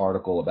this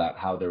article about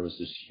how there was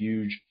this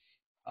huge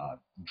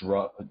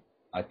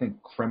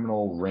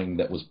criminal ring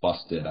that was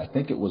busted. I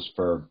think it was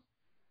for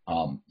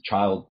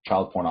child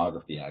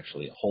pornography,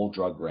 actually, a whole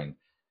drug ring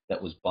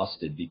that was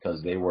busted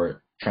because they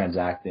were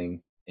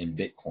transacting in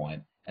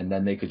Bitcoin. and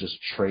then they could just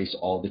trace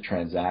all the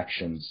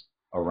transactions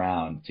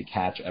around to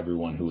catch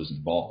everyone who was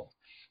involved.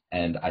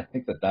 And I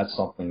think that that's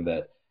something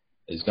that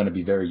is going to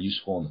be very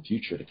useful in the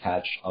future to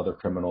catch other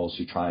criminals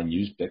who try and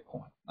use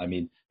Bitcoin. I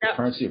mean, the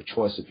currency of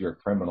choice if you're a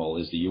criminal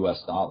is the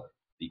US dollar,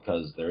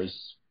 because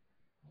there's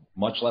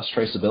much less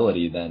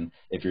traceability than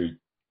if you're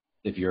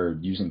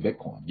using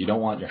Bitcoin. You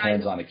don't want your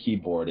hands on a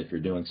keyboard if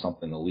you're doing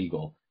something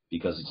illegal,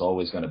 because it's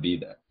always going to be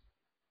there.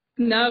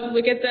 No,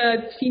 look at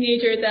the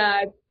teenager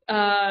that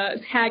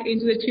hacked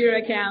into the Twitter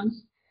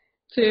accounts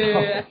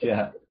to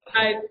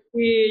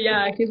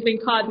he's been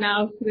caught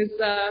now. This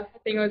I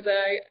think it was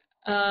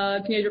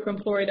a teenager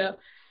from Florida.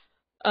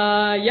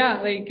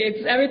 Like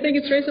everything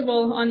is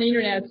traceable on the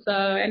internet. So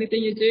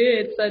anything you do,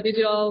 it's a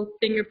digital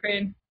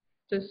fingerprint.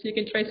 Just you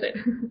can trace it.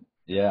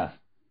 Yeah,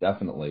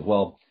 definitely.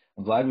 Well,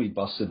 I'm glad we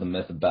busted the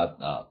myth about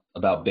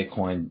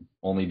Bitcoin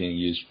only being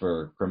used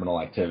for criminal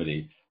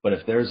activity. But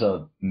if there's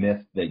a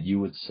myth that you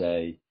would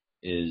say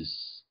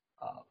is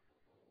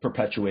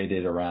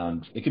perpetuated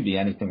around, it could be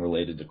anything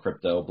related to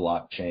crypto,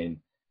 blockchain.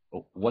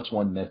 What's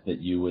one myth that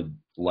you would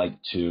like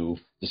to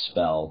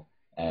dispel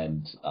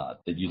and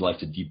that you'd like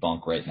to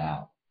debunk right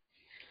now?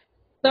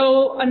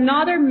 So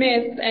another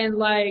myth, and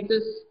like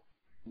this,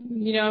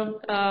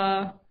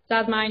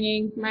 SaaS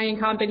mining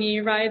company,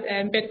 right,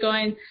 and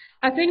Bitcoin.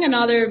 I think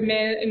another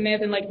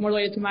myth and like more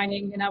related to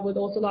mining, and I would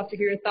also love to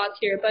hear your thoughts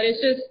here, but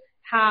it's just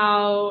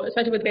how,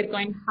 especially with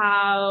Bitcoin,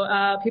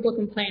 how people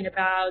complain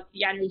about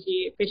the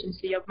energy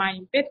efficiency of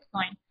mining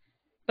Bitcoin.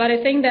 But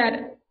I think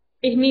that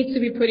it needs to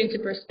be put into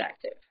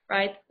perspective,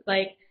 right?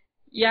 Like,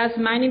 yes,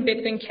 mining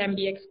Bitcoin can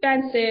be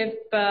expensive,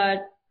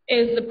 but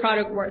is the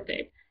product worth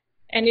it?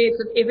 And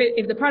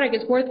if the product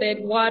is worth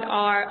it, what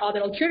are other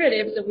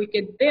alternatives that we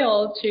could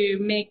build to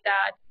make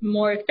that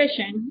more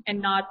efficient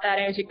and not that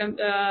energy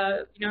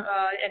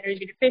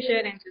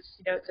inefficient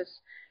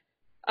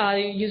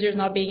and users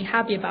not being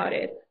happy about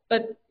it?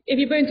 But if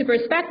you put into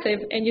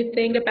perspective and you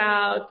think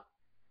about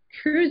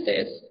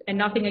cruises, and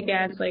nothing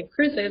against like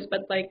cruises,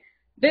 but like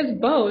these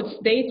boats,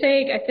 they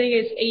take, I think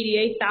it's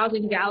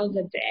 88,000 gallons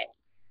a day,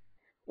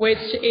 which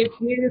if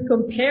you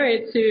compare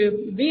it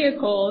to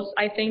vehicles,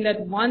 I think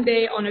that one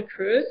day on a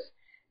cruise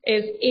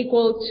is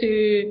equal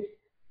to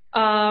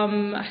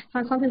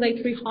something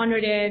like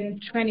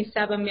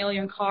 327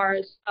 million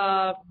cars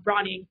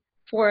running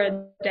for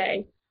a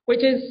day,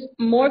 which is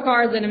more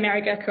cars than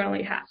America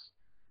currently has,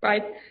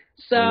 right?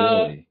 So,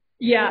 really?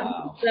 Yeah.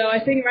 Wow. So I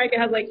think America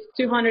has like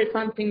 200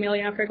 something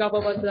million. I forgot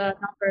what was the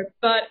number.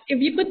 But if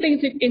you put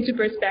things into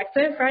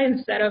perspective, right,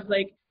 instead of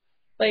because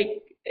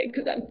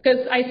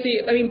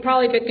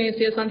probably Bitcoin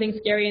is something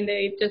scary and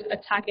they just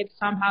attack it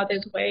somehow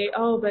this way.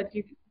 Oh, but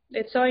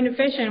it's so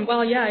inefficient.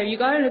 Well, yeah, you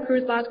got on a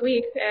cruise last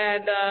week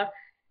and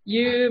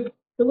you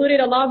polluted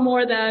a lot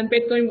more than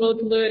Bitcoin will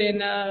pollute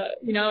in a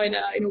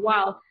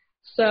while.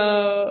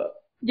 So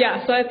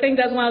yeah, so I think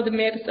that's one of the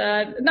myths.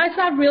 That's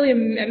not really a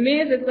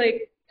myth. It's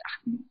like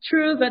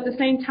true, but at the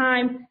same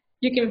time,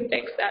 you can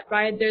fix that,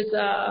 right? There's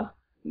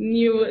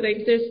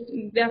there's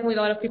definitely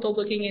a lot of people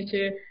looking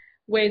into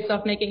ways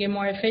of making it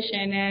more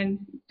efficient, and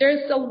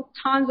there's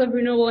tons of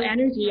renewable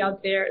energy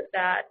out there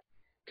that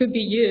could be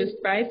used,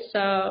 right?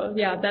 So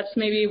yeah, that's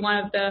maybe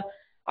one of the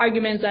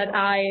arguments that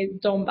I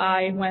don't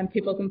buy when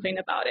people complain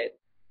about it.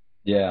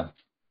 Yeah,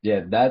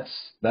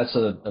 that's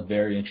a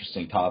very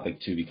interesting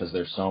topic too, because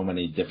there's so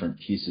many different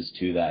pieces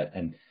to that,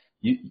 and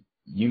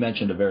you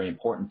mentioned a very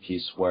important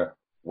piece where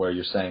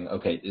you're saying,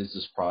 okay, is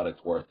this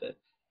product worth it,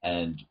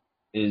 and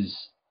is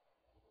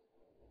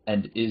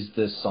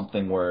this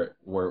something where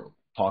we're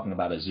talking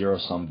about a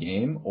zero-sum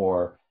game,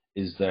 or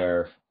is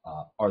there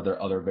are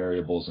there other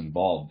variables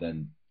involved?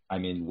 And I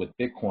mean, with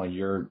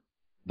Bitcoin,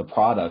 the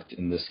product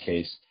in this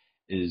case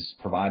is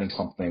providing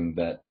something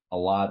that a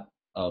lot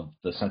of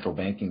the central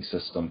banking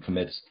system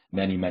commits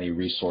many, many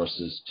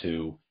resources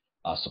to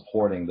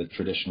supporting the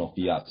traditional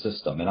fiat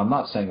system. And I'm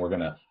not saying we're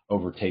going to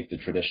overtake the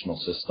traditional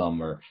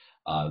system, or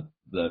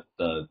the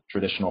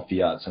traditional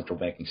fiat central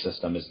banking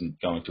system isn't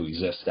going to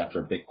exist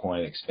after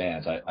Bitcoin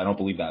expands. I don't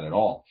believe that at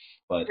all.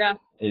 But yeah.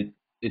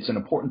 It's an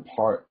important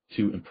part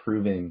to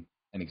improving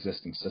an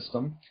existing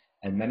system.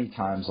 And many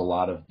times a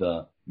lot of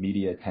the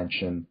media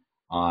attention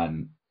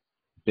on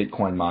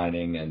Bitcoin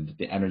mining and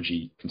the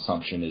energy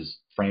consumption is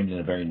framed in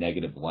a very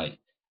negative light.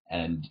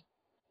 And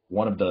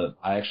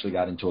I actually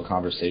got into a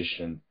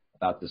conversation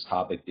about this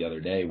topic the other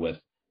day with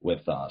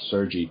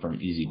Sergi from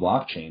Easy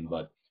Blockchain.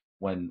 But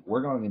when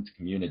we're going into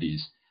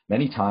communities,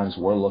 many times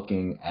we're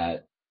looking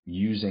at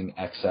using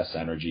excess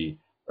energy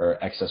or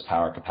excess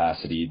power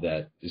capacity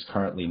that is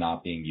currently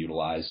not being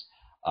utilized,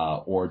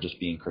 or just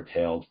being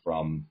curtailed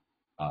from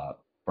a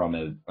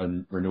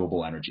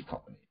renewable energy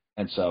company.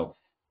 And so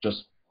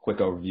just quick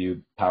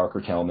overview, power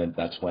curtailment,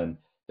 that's when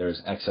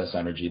there's excess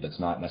energy that's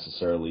not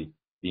necessarily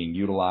being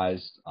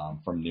utilized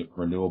from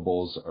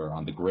renewables or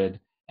on the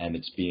grid, and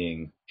it's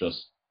being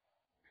just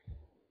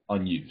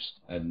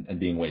unused and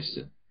being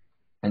wasted.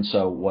 And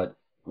so what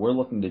we're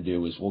looking to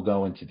do is we'll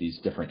go into these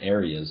different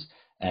areas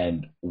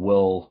and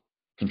we'll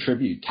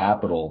contribute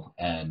capital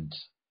and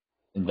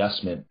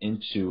investment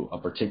into a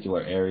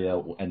particular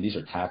area, and these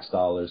are tax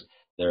dollars,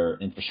 they're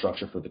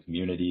infrastructure for the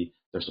community,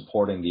 they're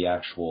supporting the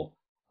actual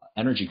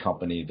energy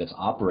company that's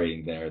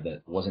operating there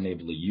that wasn't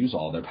able to use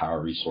all their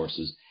power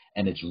resources,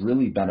 and it's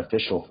really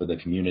beneficial for the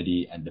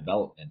community and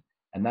development.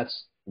 And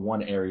that's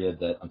one area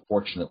that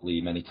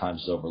unfortunately many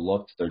times is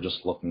overlooked. They're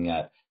just looking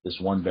at this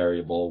one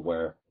variable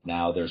where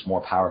now there's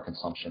more power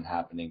consumption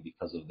happening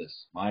because of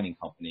this mining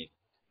company,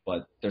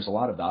 but there's a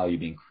lot of value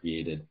being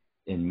created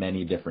in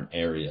many different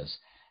areas.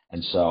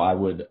 And so I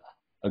would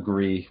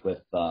agree with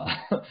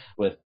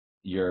with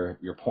your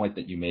point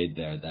that you made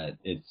there, that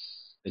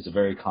it's a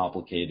very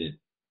complicated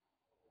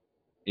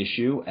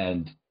issue,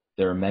 and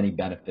there are many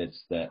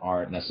benefits that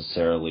aren't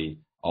necessarily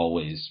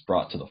always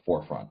brought to the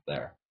forefront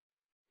there.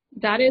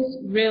 That is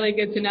really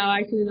good to know.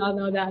 I did not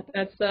know that.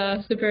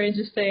 That's super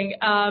interesting.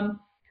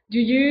 Do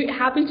you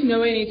happen to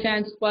know any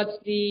chance what's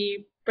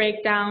the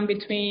breakdown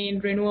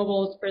between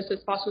renewables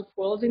versus fossil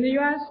fuels in the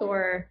U.S.,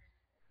 or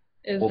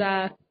is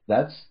that?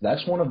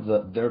 That's one of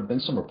the. There have been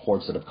some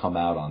reports that have come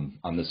out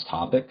on this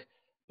topic,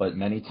 but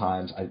many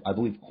times I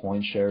believe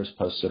CoinShares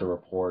posted a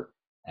report,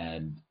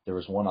 and there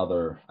was one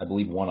other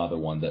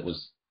one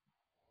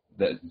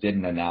that did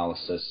an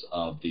analysis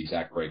of the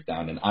exact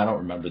breakdown, and I don't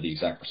remember the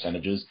exact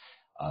percentages.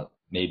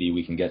 Maybe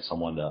we can get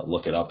someone to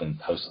look it up and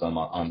post them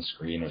on the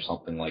screen or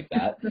something like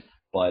that.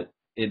 But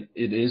it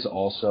is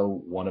also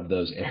one of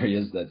those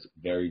areas that's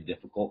very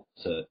difficult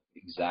to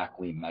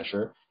exactly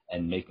measure,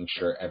 and making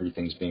sure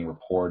everything's being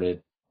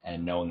reported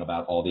and knowing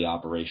about all the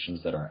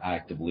operations that are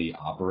actively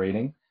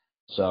operating.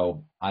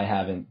 So I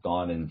haven't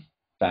gone and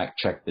fact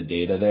checked the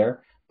data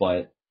there,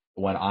 but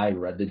when I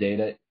read the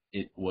data,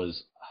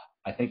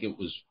 I think it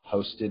was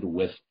posted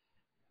with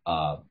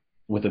a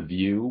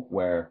view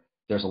where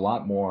there's a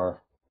lot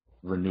more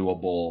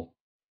renewable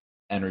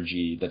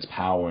energy that's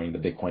powering the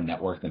Bitcoin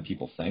network than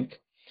people think.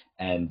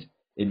 And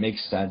it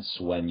makes sense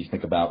when you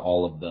think about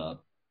all of the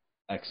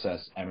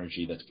excess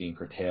energy that's being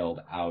curtailed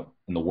out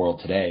in the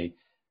world today,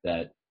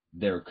 that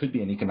there could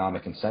be an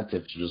economic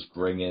incentive to just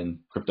bring in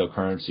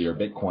cryptocurrency or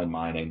Bitcoin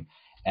mining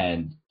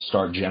and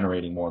start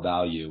generating more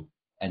value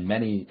in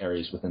many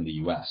areas within the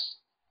U.S.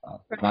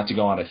 Not to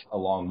go on a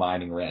long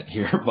mining rant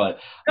here, but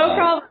No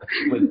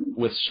problem.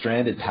 with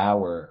stranded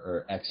power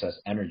or excess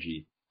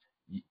energy,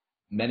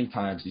 many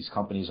times these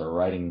companies are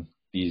writing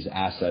these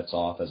assets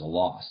off as a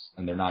loss,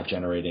 and they're not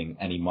generating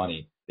any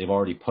money. They've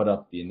already put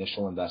up the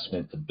initial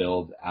investment to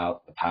build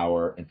out the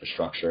power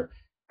infrastructure,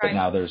 but Right.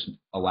 now there's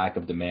a lack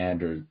of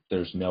demand, or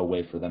there's no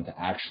way for them to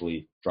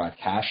actually drive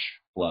cash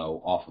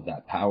flow off of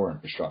that power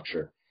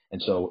infrastructure.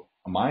 And so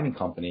a mining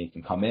company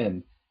can come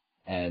in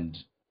and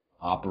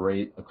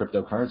operate a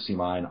cryptocurrency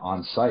mine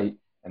on site,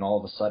 and all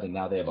of a sudden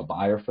now they have a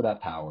buyer for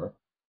that power,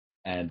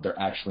 and they're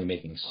actually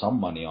making some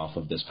money off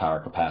of this power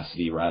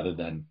capacity rather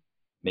than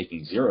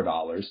making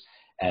 $0.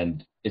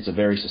 And it's a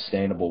very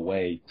sustainable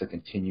way to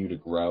continue to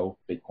grow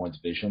Bitcoin's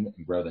vision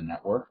and grow the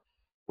network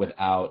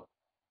without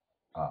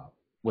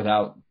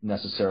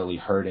necessarily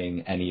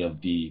hurting any of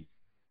the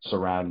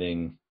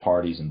surrounding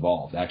parties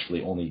involved,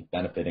 actually only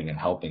benefiting and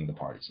helping the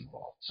parties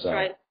involved. So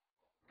Right.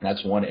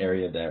 that's one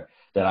area there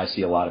that I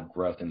see a lot of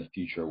growth in the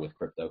future with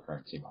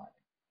cryptocurrency mining.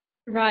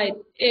 Right.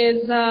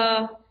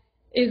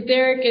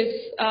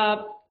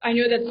 I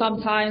know that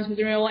sometimes with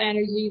renewable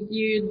energy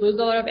you lose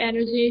a lot of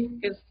energy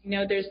because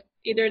there's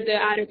either the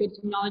adequate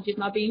technology is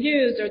not being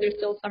used, or there's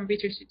still some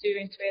research to do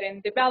into it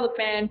and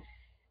development.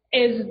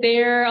 Is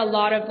there a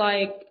lot of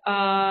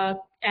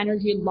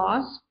energy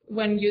loss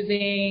when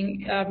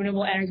using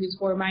renewable energies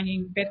for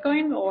mining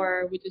Bitcoin,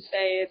 or would you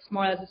say it's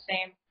more or less the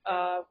same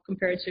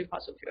compared to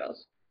fossil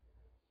fuels?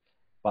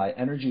 By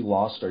energy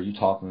lost, are you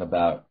talking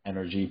about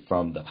energy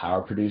from the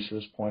power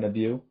producer's point of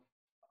view?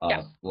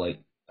 Yes.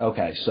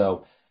 Okay,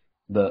 so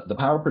the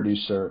power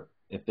producer,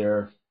 if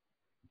they're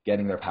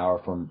getting their power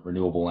from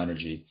renewable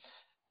energy,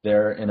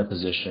 they're in a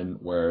position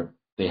where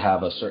they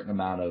have a certain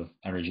amount of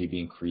energy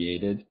being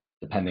created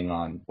depending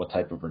on what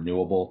type of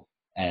renewable.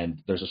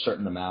 And there's a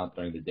certain amount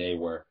during the day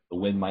where the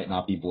wind might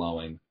not be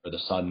blowing or the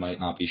sun might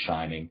not be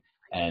shining,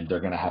 and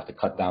they're going to have to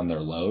cut down their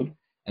load.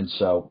 And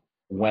so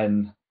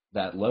when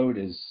that load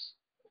is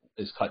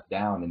cut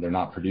down and they're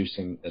not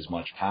producing as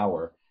much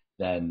power,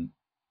 then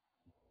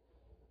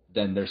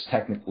there's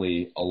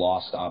technically a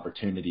lost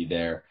opportunity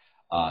there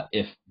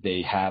if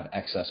they have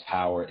excess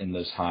power in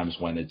those times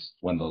when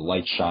the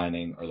light's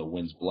shining or the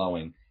wind's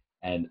blowing,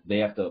 and they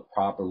have to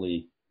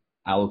properly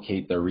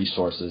allocate their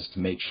resources to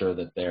make sure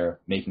that they're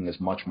making as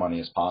much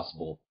money as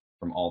possible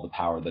from all the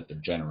power that they're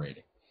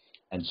generating.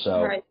 And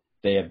so Right.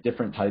 they have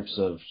different types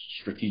of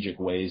strategic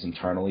ways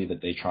internally that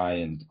they try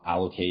and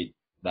allocate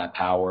that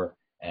power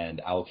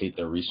and allocate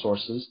their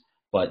resources,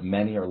 but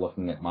many are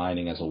looking at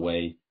mining as a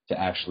way to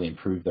actually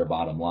improve their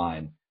bottom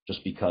line,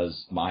 just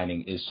because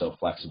mining is so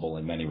flexible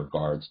in many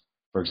regards.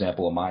 For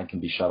example, a mine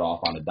can be shut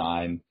off on a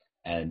dime,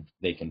 and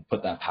they can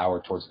put that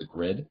power towards the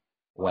grid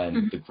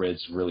when the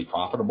grid's really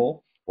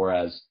profitable,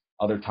 whereas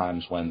other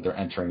times when they're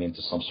entering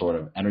into some sort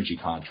of energy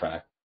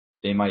contract,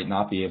 they might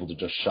not be able to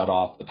just shut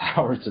off the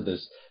power to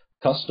this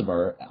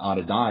customer on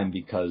a dime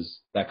because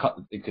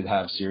it could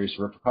have serious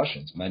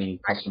repercussions. Many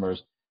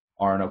customers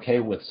aren't okay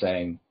with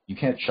saying, you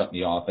can't shut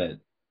me off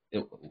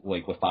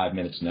like with 5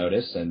 minutes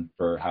notice and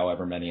for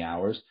however many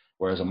hours.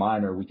 Whereas a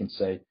miner, we can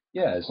say,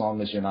 yeah, as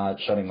long as you're not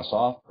shutting us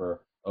off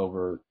for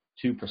over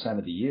 2%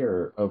 of the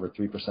year, over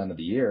 3% of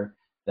the year,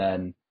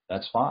 then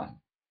that's fine.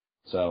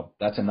 So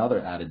that's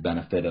another added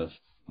benefit of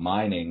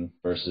mining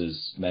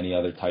versus many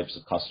other types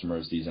of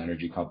customers these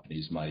energy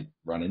companies might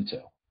run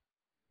into.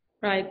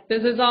 Right.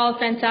 This is all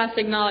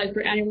fantastic knowledge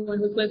for anyone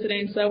who's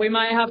listening. So we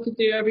might have to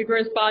do a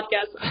reverse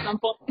podcast at some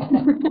point.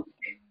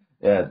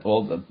 Yeah,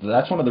 well,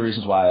 that's one of the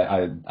reasons why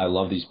I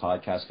love these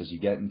podcasts, because you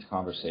get into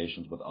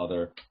conversations with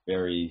other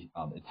very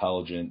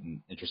intelligent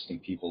and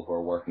interesting people who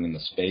are working in the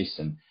space,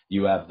 and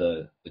you have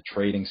the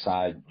trading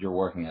side. You're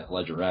working at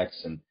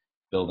LedgerX and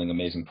building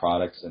amazing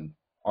products, and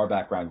our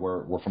background,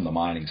 we're from the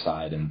mining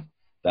side, and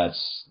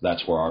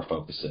that's where our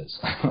focus is.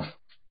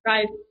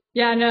 Right.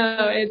 Yeah,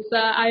 no, it's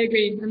I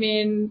agree. I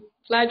mean,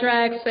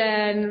 LedgerX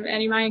and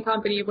any mining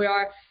company, we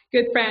are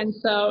good friends,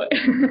 so.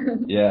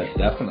 Yeah,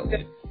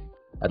 definitely.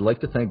 I'd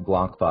like to thank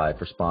BlockFi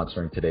for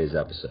sponsoring today's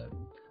episode.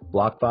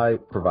 BlockFi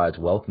provides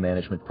wealth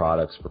management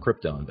products for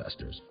crypto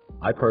investors.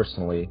 I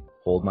personally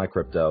hold my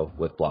crypto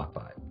with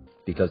BlockFi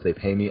because they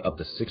pay me up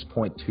to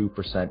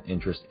 6.2%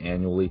 interest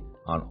annually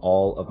on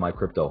all of my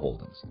crypto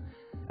holdings.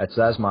 At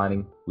Saz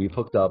Mining, we've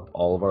hooked up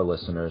all of our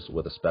listeners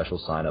with a special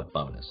sign-up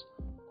bonus.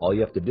 All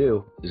you have to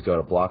do is go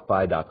to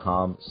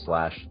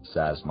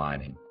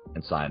blockfi.com/sazmining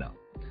and sign up.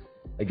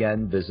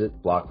 Again, visit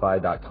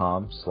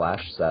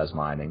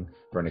blockfi.com/sazmining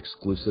for an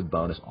exclusive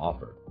bonus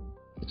offer.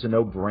 It's a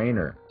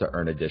no-brainer to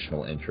earn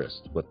additional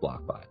interest with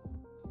BlockFi.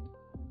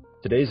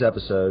 Today's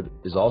episode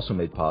is also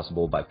made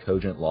possible by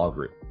Cogent Law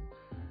Group.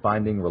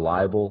 Finding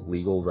reliable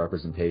legal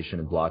representation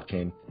in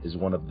blockchain is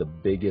one of the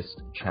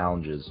biggest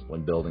challenges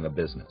when building a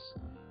business.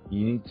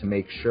 You need to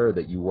make sure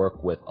that you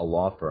work with a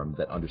law firm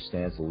that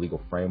understands the legal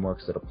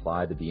frameworks that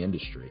apply to the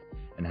industry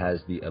and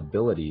has the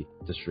ability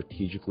to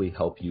strategically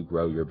help you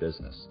grow your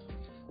business.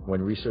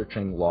 When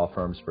researching law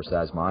firms for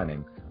Saz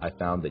Mining, I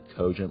found that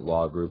Cogent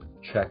Law Group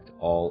checked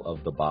all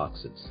of the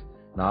boxes.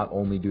 Not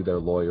only do their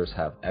lawyers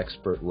have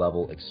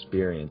expert-level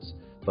experience,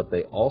 but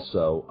they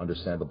also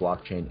understand the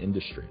blockchain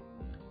industry.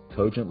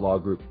 Cogent Law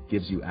Group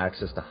gives you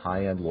access to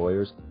high-end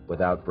lawyers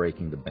without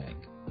breaking the bank.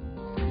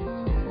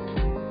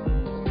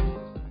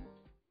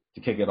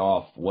 To kick it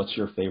off, what's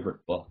your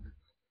favorite book?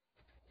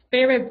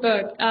 Favorite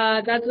book?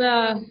 That's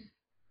a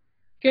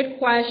good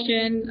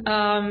question.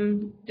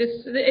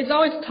 It's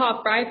always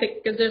tough, right?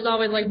 Because there's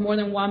always like more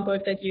than one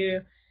book that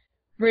you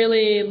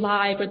really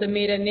like or that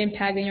made an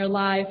impact in your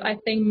life. I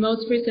think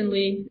most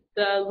recently,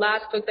 the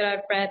last book that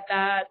I've read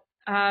that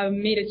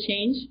made a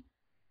change,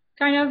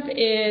 kind of,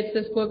 is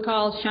this book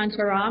called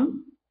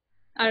Shantaram.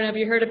 I don't know if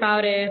you heard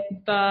about it,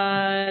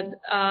 but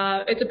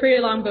it's a pretty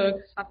long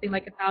book, something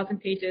like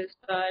 1,000 pages,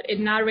 but it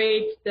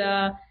narrates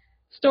the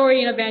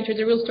story and adventure,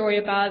 the real story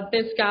about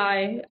this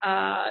guy,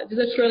 this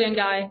Australian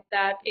guy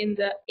that in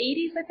the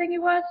 80s, I think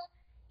it was,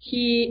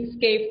 he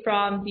escaped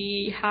from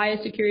the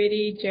highest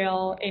security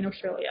jail in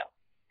Australia.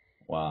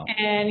 Wow.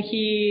 And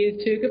he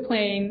took a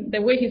plane.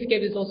 The way he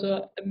escaped is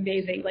also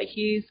amazing. Like,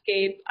 he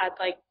escaped at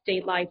like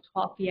daylight,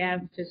 12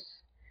 p.m.,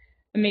 just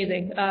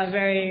amazing,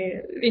 very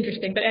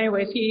interesting. But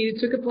anyways, he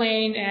took a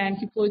plane and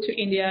he flew to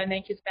India, and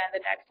then he spent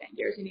the next 10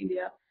 years in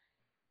India.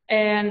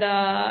 And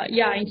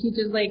and he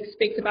just like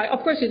speaks about,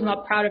 of course he's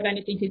not proud of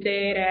anything he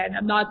did, and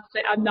I'm not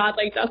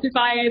like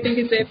justifying anything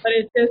he did, but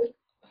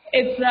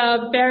it's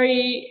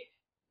very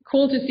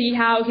cool to see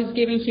how he's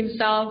giving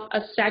himself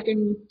a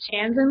second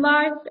chance in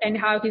life and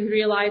how he's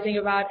realizing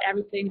about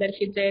everything that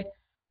he did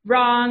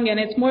wrong. And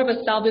it's more of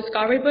a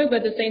self-discovery book,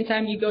 but at the same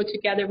time you go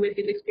together with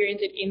his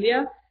experience in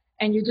India,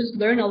 and you just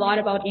learn a lot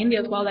about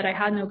India as well that I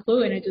had no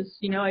clue. And it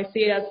just, I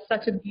see it as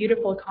such a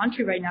beautiful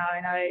country right now,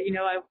 and I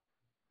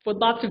would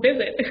love to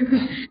visit.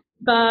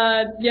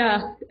 But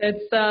yeah,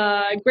 it's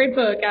a great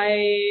book.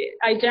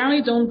 I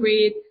generally don't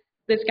read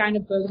this kind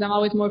of books. I'm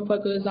always more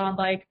focused on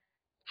like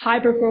high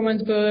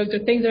performance books or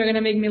things that are going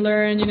to make me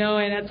learn,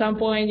 and at some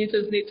point you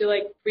just need to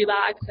like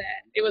relax.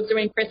 And it was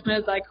during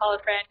Christmas, I called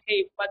a friend,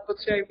 hey, what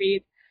books should I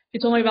read? She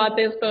told me about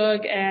this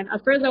book, and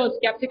at first I was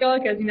skeptical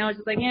because,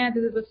 just like,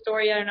 this is a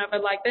story, I don't know if I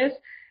like this.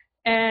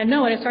 And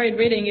no, when I started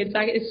reading,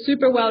 it's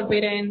super well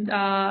written.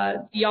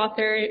 The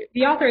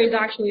author is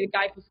actually the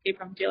guy who escaped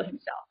from jail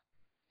himself.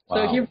 Wow.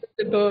 So he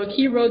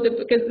wrote the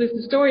book, because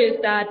the story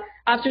is that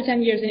after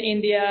 10 years in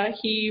India,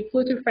 he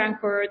flew to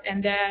Frankfurt,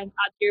 and then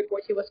at the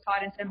airport he was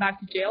caught and sent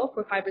back to jail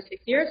for 5 or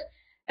 6 years.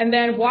 And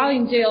then while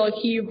in jail,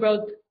 he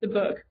wrote the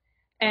book.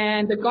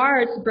 And the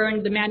guards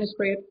burned the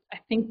manuscript, I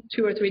think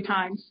 2 or 3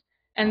 times.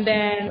 And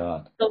then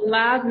the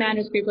last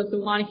manuscript was the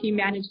one he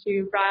managed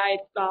to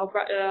write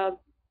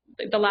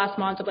the last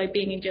month of like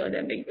being in jail and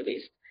then being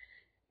released.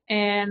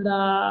 And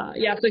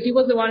so he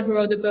was the one who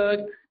wrote the book,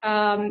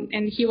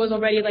 and he was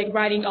already like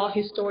writing all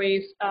his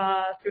stories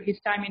through his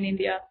time in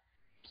India.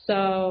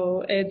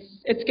 So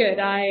it's good.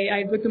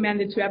 I recommend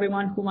it to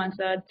everyone who wants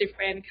a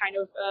different kind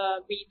of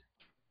read.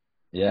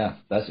 Yeah,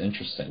 that's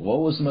interesting.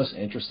 What was the most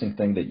interesting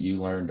thing that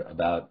you learned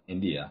about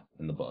India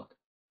in the book?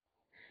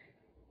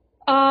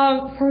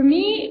 For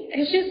me,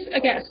 it's just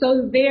okay.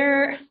 So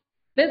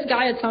this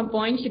guy at some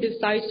point he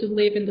decides to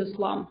live in the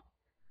slum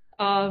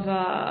of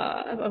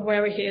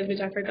wherever he is, which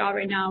I forgot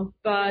right now.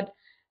 But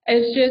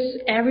it's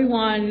just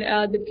everyone,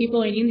 the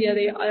people in India,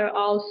 they are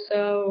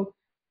also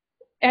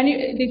and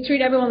they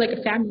treat everyone like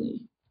a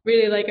family,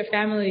 really like a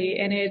family,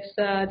 and it's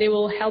they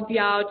will help you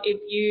out if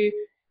you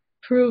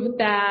prove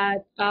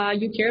that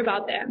you care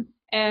about them.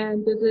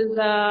 And this is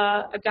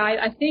a guy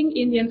I think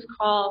Indians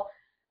call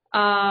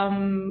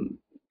um,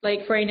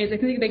 like foreigners. I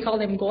think they call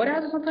them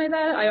goras or something like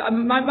that. I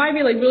might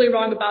be like really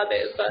wrong about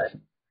this, but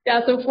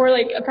yeah. So for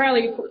like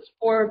apparently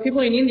for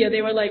people in India,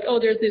 they were like, oh,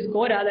 there's this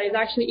gora that is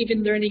actually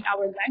even learning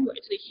our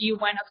language. Like he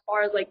went as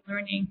far as like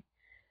learning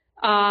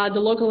the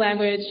local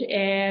language,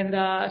 and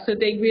so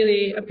they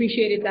really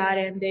appreciated that,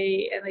 and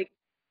they and like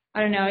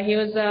I don't know, he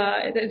was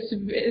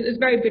it's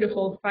very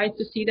beautiful, right,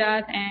 to see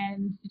that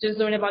and just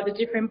learn about the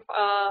different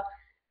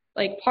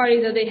like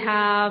parties that they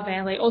have,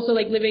 and like also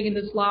like living in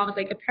the slums.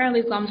 Like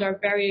apparently slums are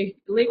very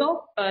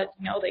illegal, but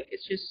you know like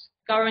it's just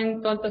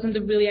government doesn't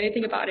do really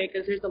anything about it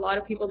because there's a lot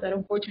of people that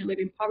unfortunately live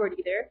in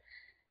poverty there.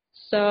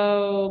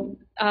 So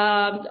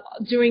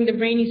during the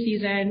rainy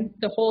season,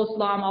 the whole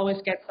slum always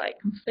gets like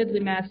completely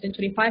messed, and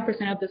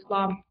 25% of the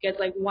slum gets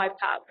like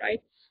wiped out,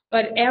 right?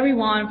 But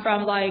everyone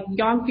from like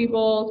young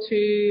people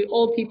to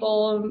old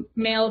people,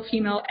 male,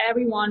 female,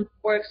 everyone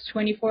works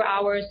 24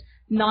 hours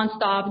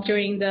nonstop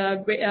during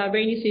the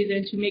rainy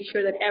season to make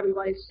sure that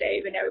everyone is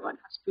safe and everyone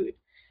has food.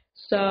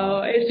 So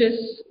Wow.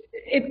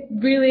 it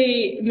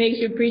really makes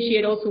you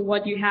appreciate also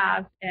what you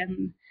have.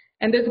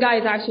 And this guy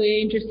is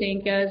actually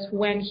interesting because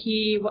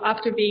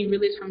after being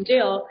released from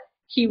jail,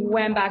 he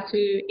went back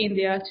to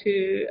India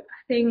to,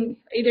 I think,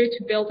 either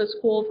to build a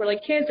school for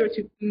like kids or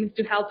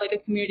to help like a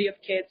community of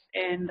kids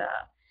in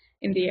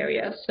the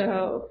area.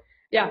 So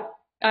yeah,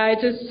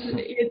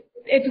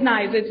 it's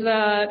nice.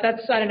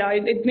 That's I don't know.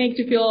 It makes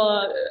you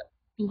feel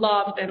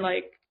loved and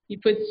like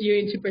it puts you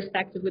into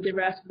perspective with the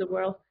rest of the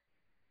world.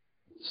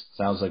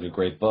 Sounds like a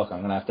great book.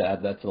 I'm gonna have to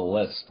add that to the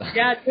list.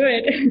 Yeah, do Yeah,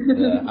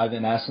 it. I've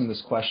been asking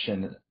this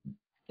question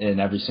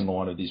in every single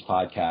one of these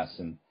podcasts,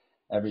 and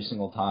every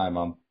single time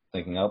I'm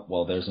thinking, oh,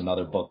 well, there's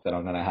another book that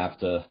I'm gonna have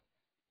to,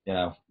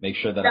 make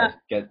sure that I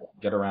Yeah.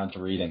 get around to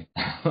reading.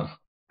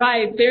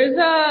 Right. There's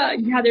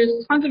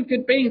tons of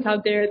good readings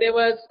out there.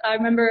 I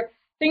remember,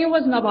 I think it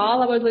was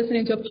Naval. I was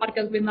listening to a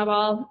podcast with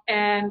Naval,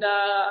 and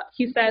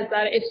he says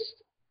that it's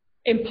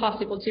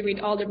impossible to read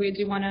all the books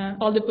you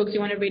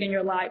wanna read in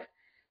your life.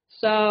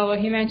 So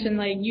he mentioned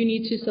like you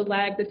need to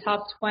select the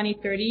top 20,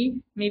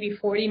 30, maybe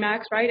 40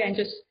 max, right? And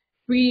just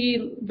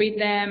read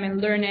them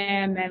and learn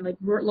them and like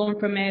learn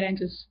from it and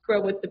just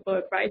grow with the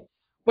book, right?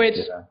 Which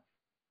Yeah.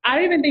 I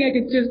don't even think I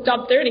could just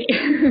top 30.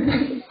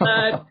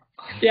 But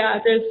yeah,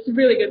 there's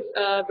really good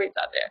rates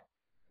out there.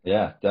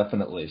 Yeah,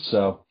 definitely.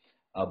 So,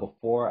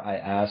 before I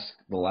ask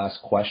the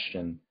last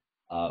question,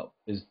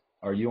 is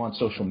are you on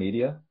social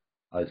media?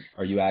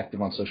 Are you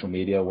active on social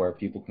media where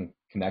people can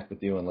connect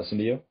with you and listen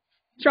to you?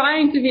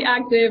 Trying to be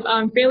active.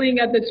 I'm failing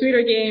at the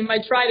Twitter game. I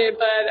tried it,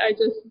 but I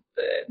just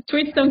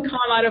tweets don't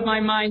come out of my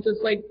mind,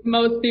 just like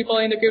most people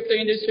in the crypto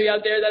industry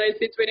out there that I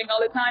see tweeting all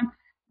the time.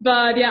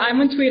 But yeah, I'm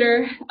on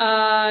Twitter.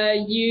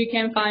 You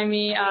can find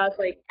me as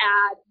like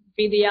at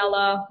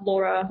Vidiella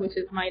Laura, which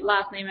is my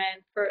last name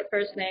and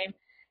first name.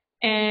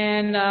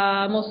 And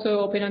I'm also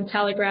open on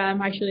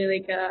Telegram.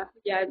 Actually,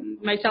 yeah,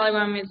 my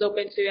Telegram is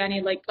open to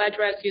any like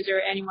Ledger user,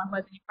 anyone who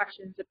has any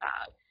questions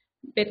about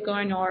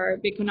Bitcoin or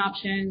Bitcoin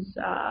options.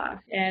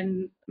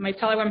 And my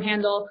Telegram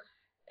handle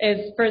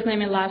is first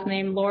name and last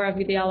name, Laura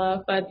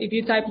Vidiella. But if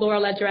you type Laura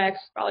LedgerX,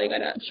 probably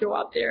gonna show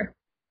up there.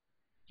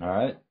 All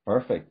right,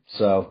 perfect.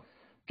 So,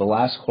 the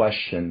last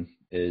question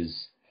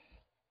is,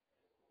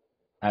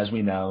 as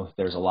we know,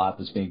 there's a lot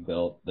that's being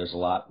built, there's a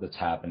lot that's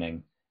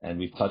happening, and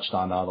we've touched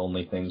on not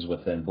only things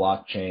within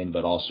blockchain,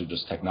 but also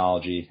just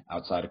technology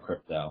outside of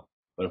crypto.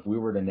 But if we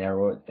were to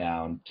narrow it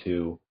down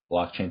to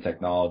blockchain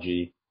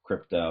technology,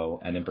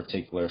 crypto, and in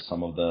particular,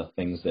 some of the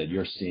things that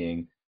you're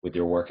seeing with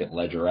your work at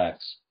LedgerX,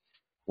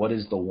 what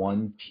is the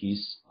one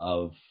piece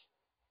of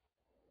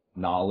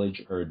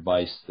knowledge or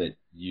advice that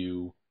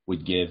you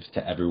would give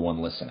to everyone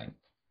listening?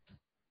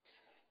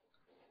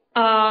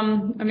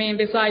 I mean,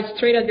 besides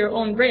trade at your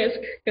own risk,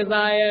 because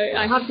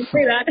I have to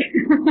say that.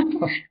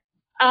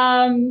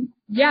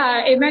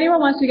 Yeah, if anyone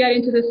wants to get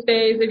into the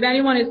space, if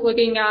anyone is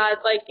looking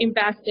at like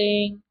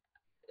investing,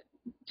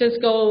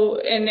 just go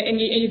and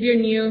if you're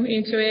new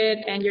into it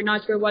and you're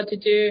not sure what to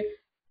do,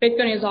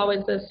 Bitcoin is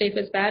always the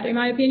safest bet in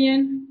my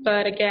opinion.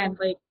 But again,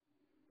 like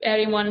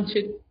anyone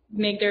should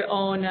make their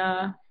own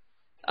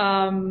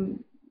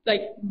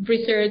like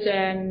research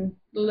and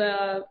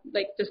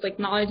like just like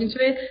knowledge into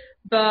it.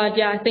 But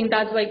yeah, I think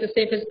that's like the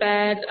safest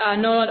bet.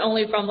 Not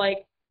only from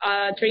like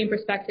trading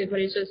perspective, but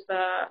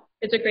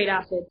it's a great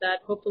asset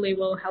that hopefully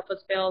will help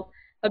us build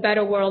a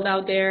better world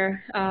out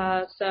there.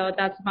 So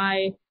that's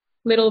my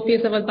little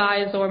piece of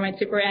advice or my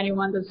tip for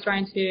anyone that's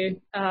trying to,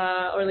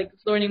 or like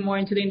learning more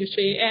into the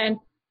industry. And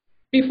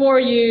before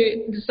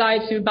you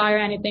decide to buy or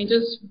anything,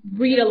 just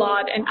read a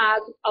lot and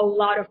ask a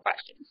lot of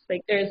questions.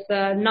 Like there's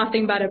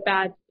nothing but a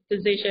bad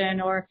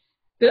decision, or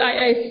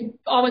I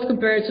always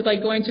compare it to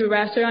like going to a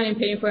restaurant and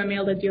paying for a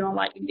meal that you don't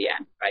like in the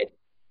end, right?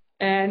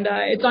 And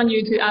it's on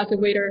you to ask the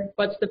waiter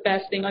what's the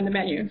best thing on the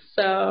menu.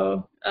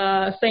 So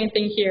same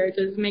thing here.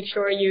 Just make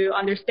sure you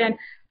understand.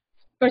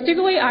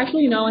 Particularly,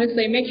 actually, I want to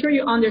say make sure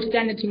you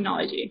understand the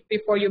technology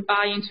before you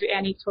buy into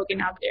any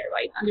token out there,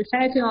 right?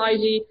 Understand the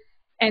technology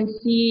and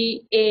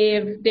see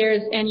if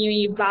there's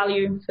any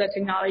value to that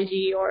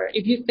technology, or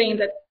if you think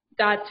that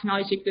that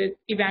technology could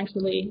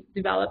eventually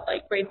develop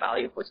like great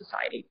value for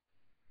society.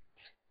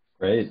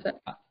 Great. So,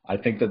 I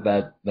think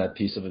that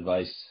piece of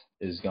advice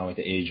is going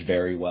to age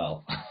very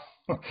well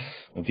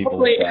when people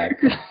look back.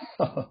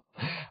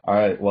 All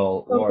right.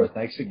 Well, Laura,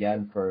 thanks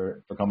again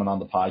for coming on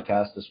the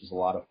podcast. This was a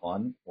lot of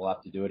fun. We'll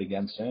have to do it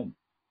again soon.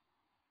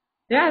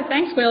 Yeah,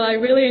 thanks, Will. I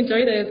really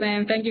enjoyed this,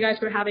 and thank you guys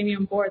for having me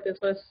on board. This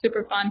was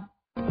super fun.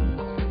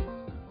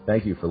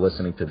 Thank you for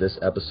listening to this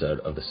episode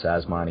of the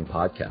SAS Mining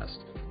Podcast.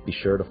 Be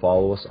sure to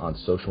follow us on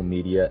social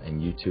media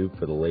and YouTube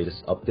for the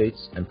latest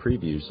updates and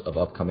previews of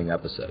upcoming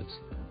episodes.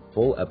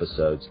 Full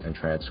episodes and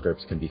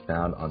transcripts can be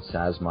found on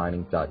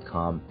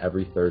sasmining.com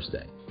every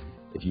Thursday.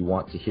 If you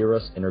want to hear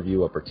us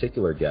interview a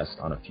particular guest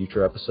on a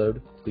future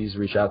episode, please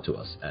reach out to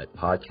us at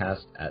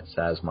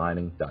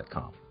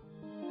podcast@sasmining.com.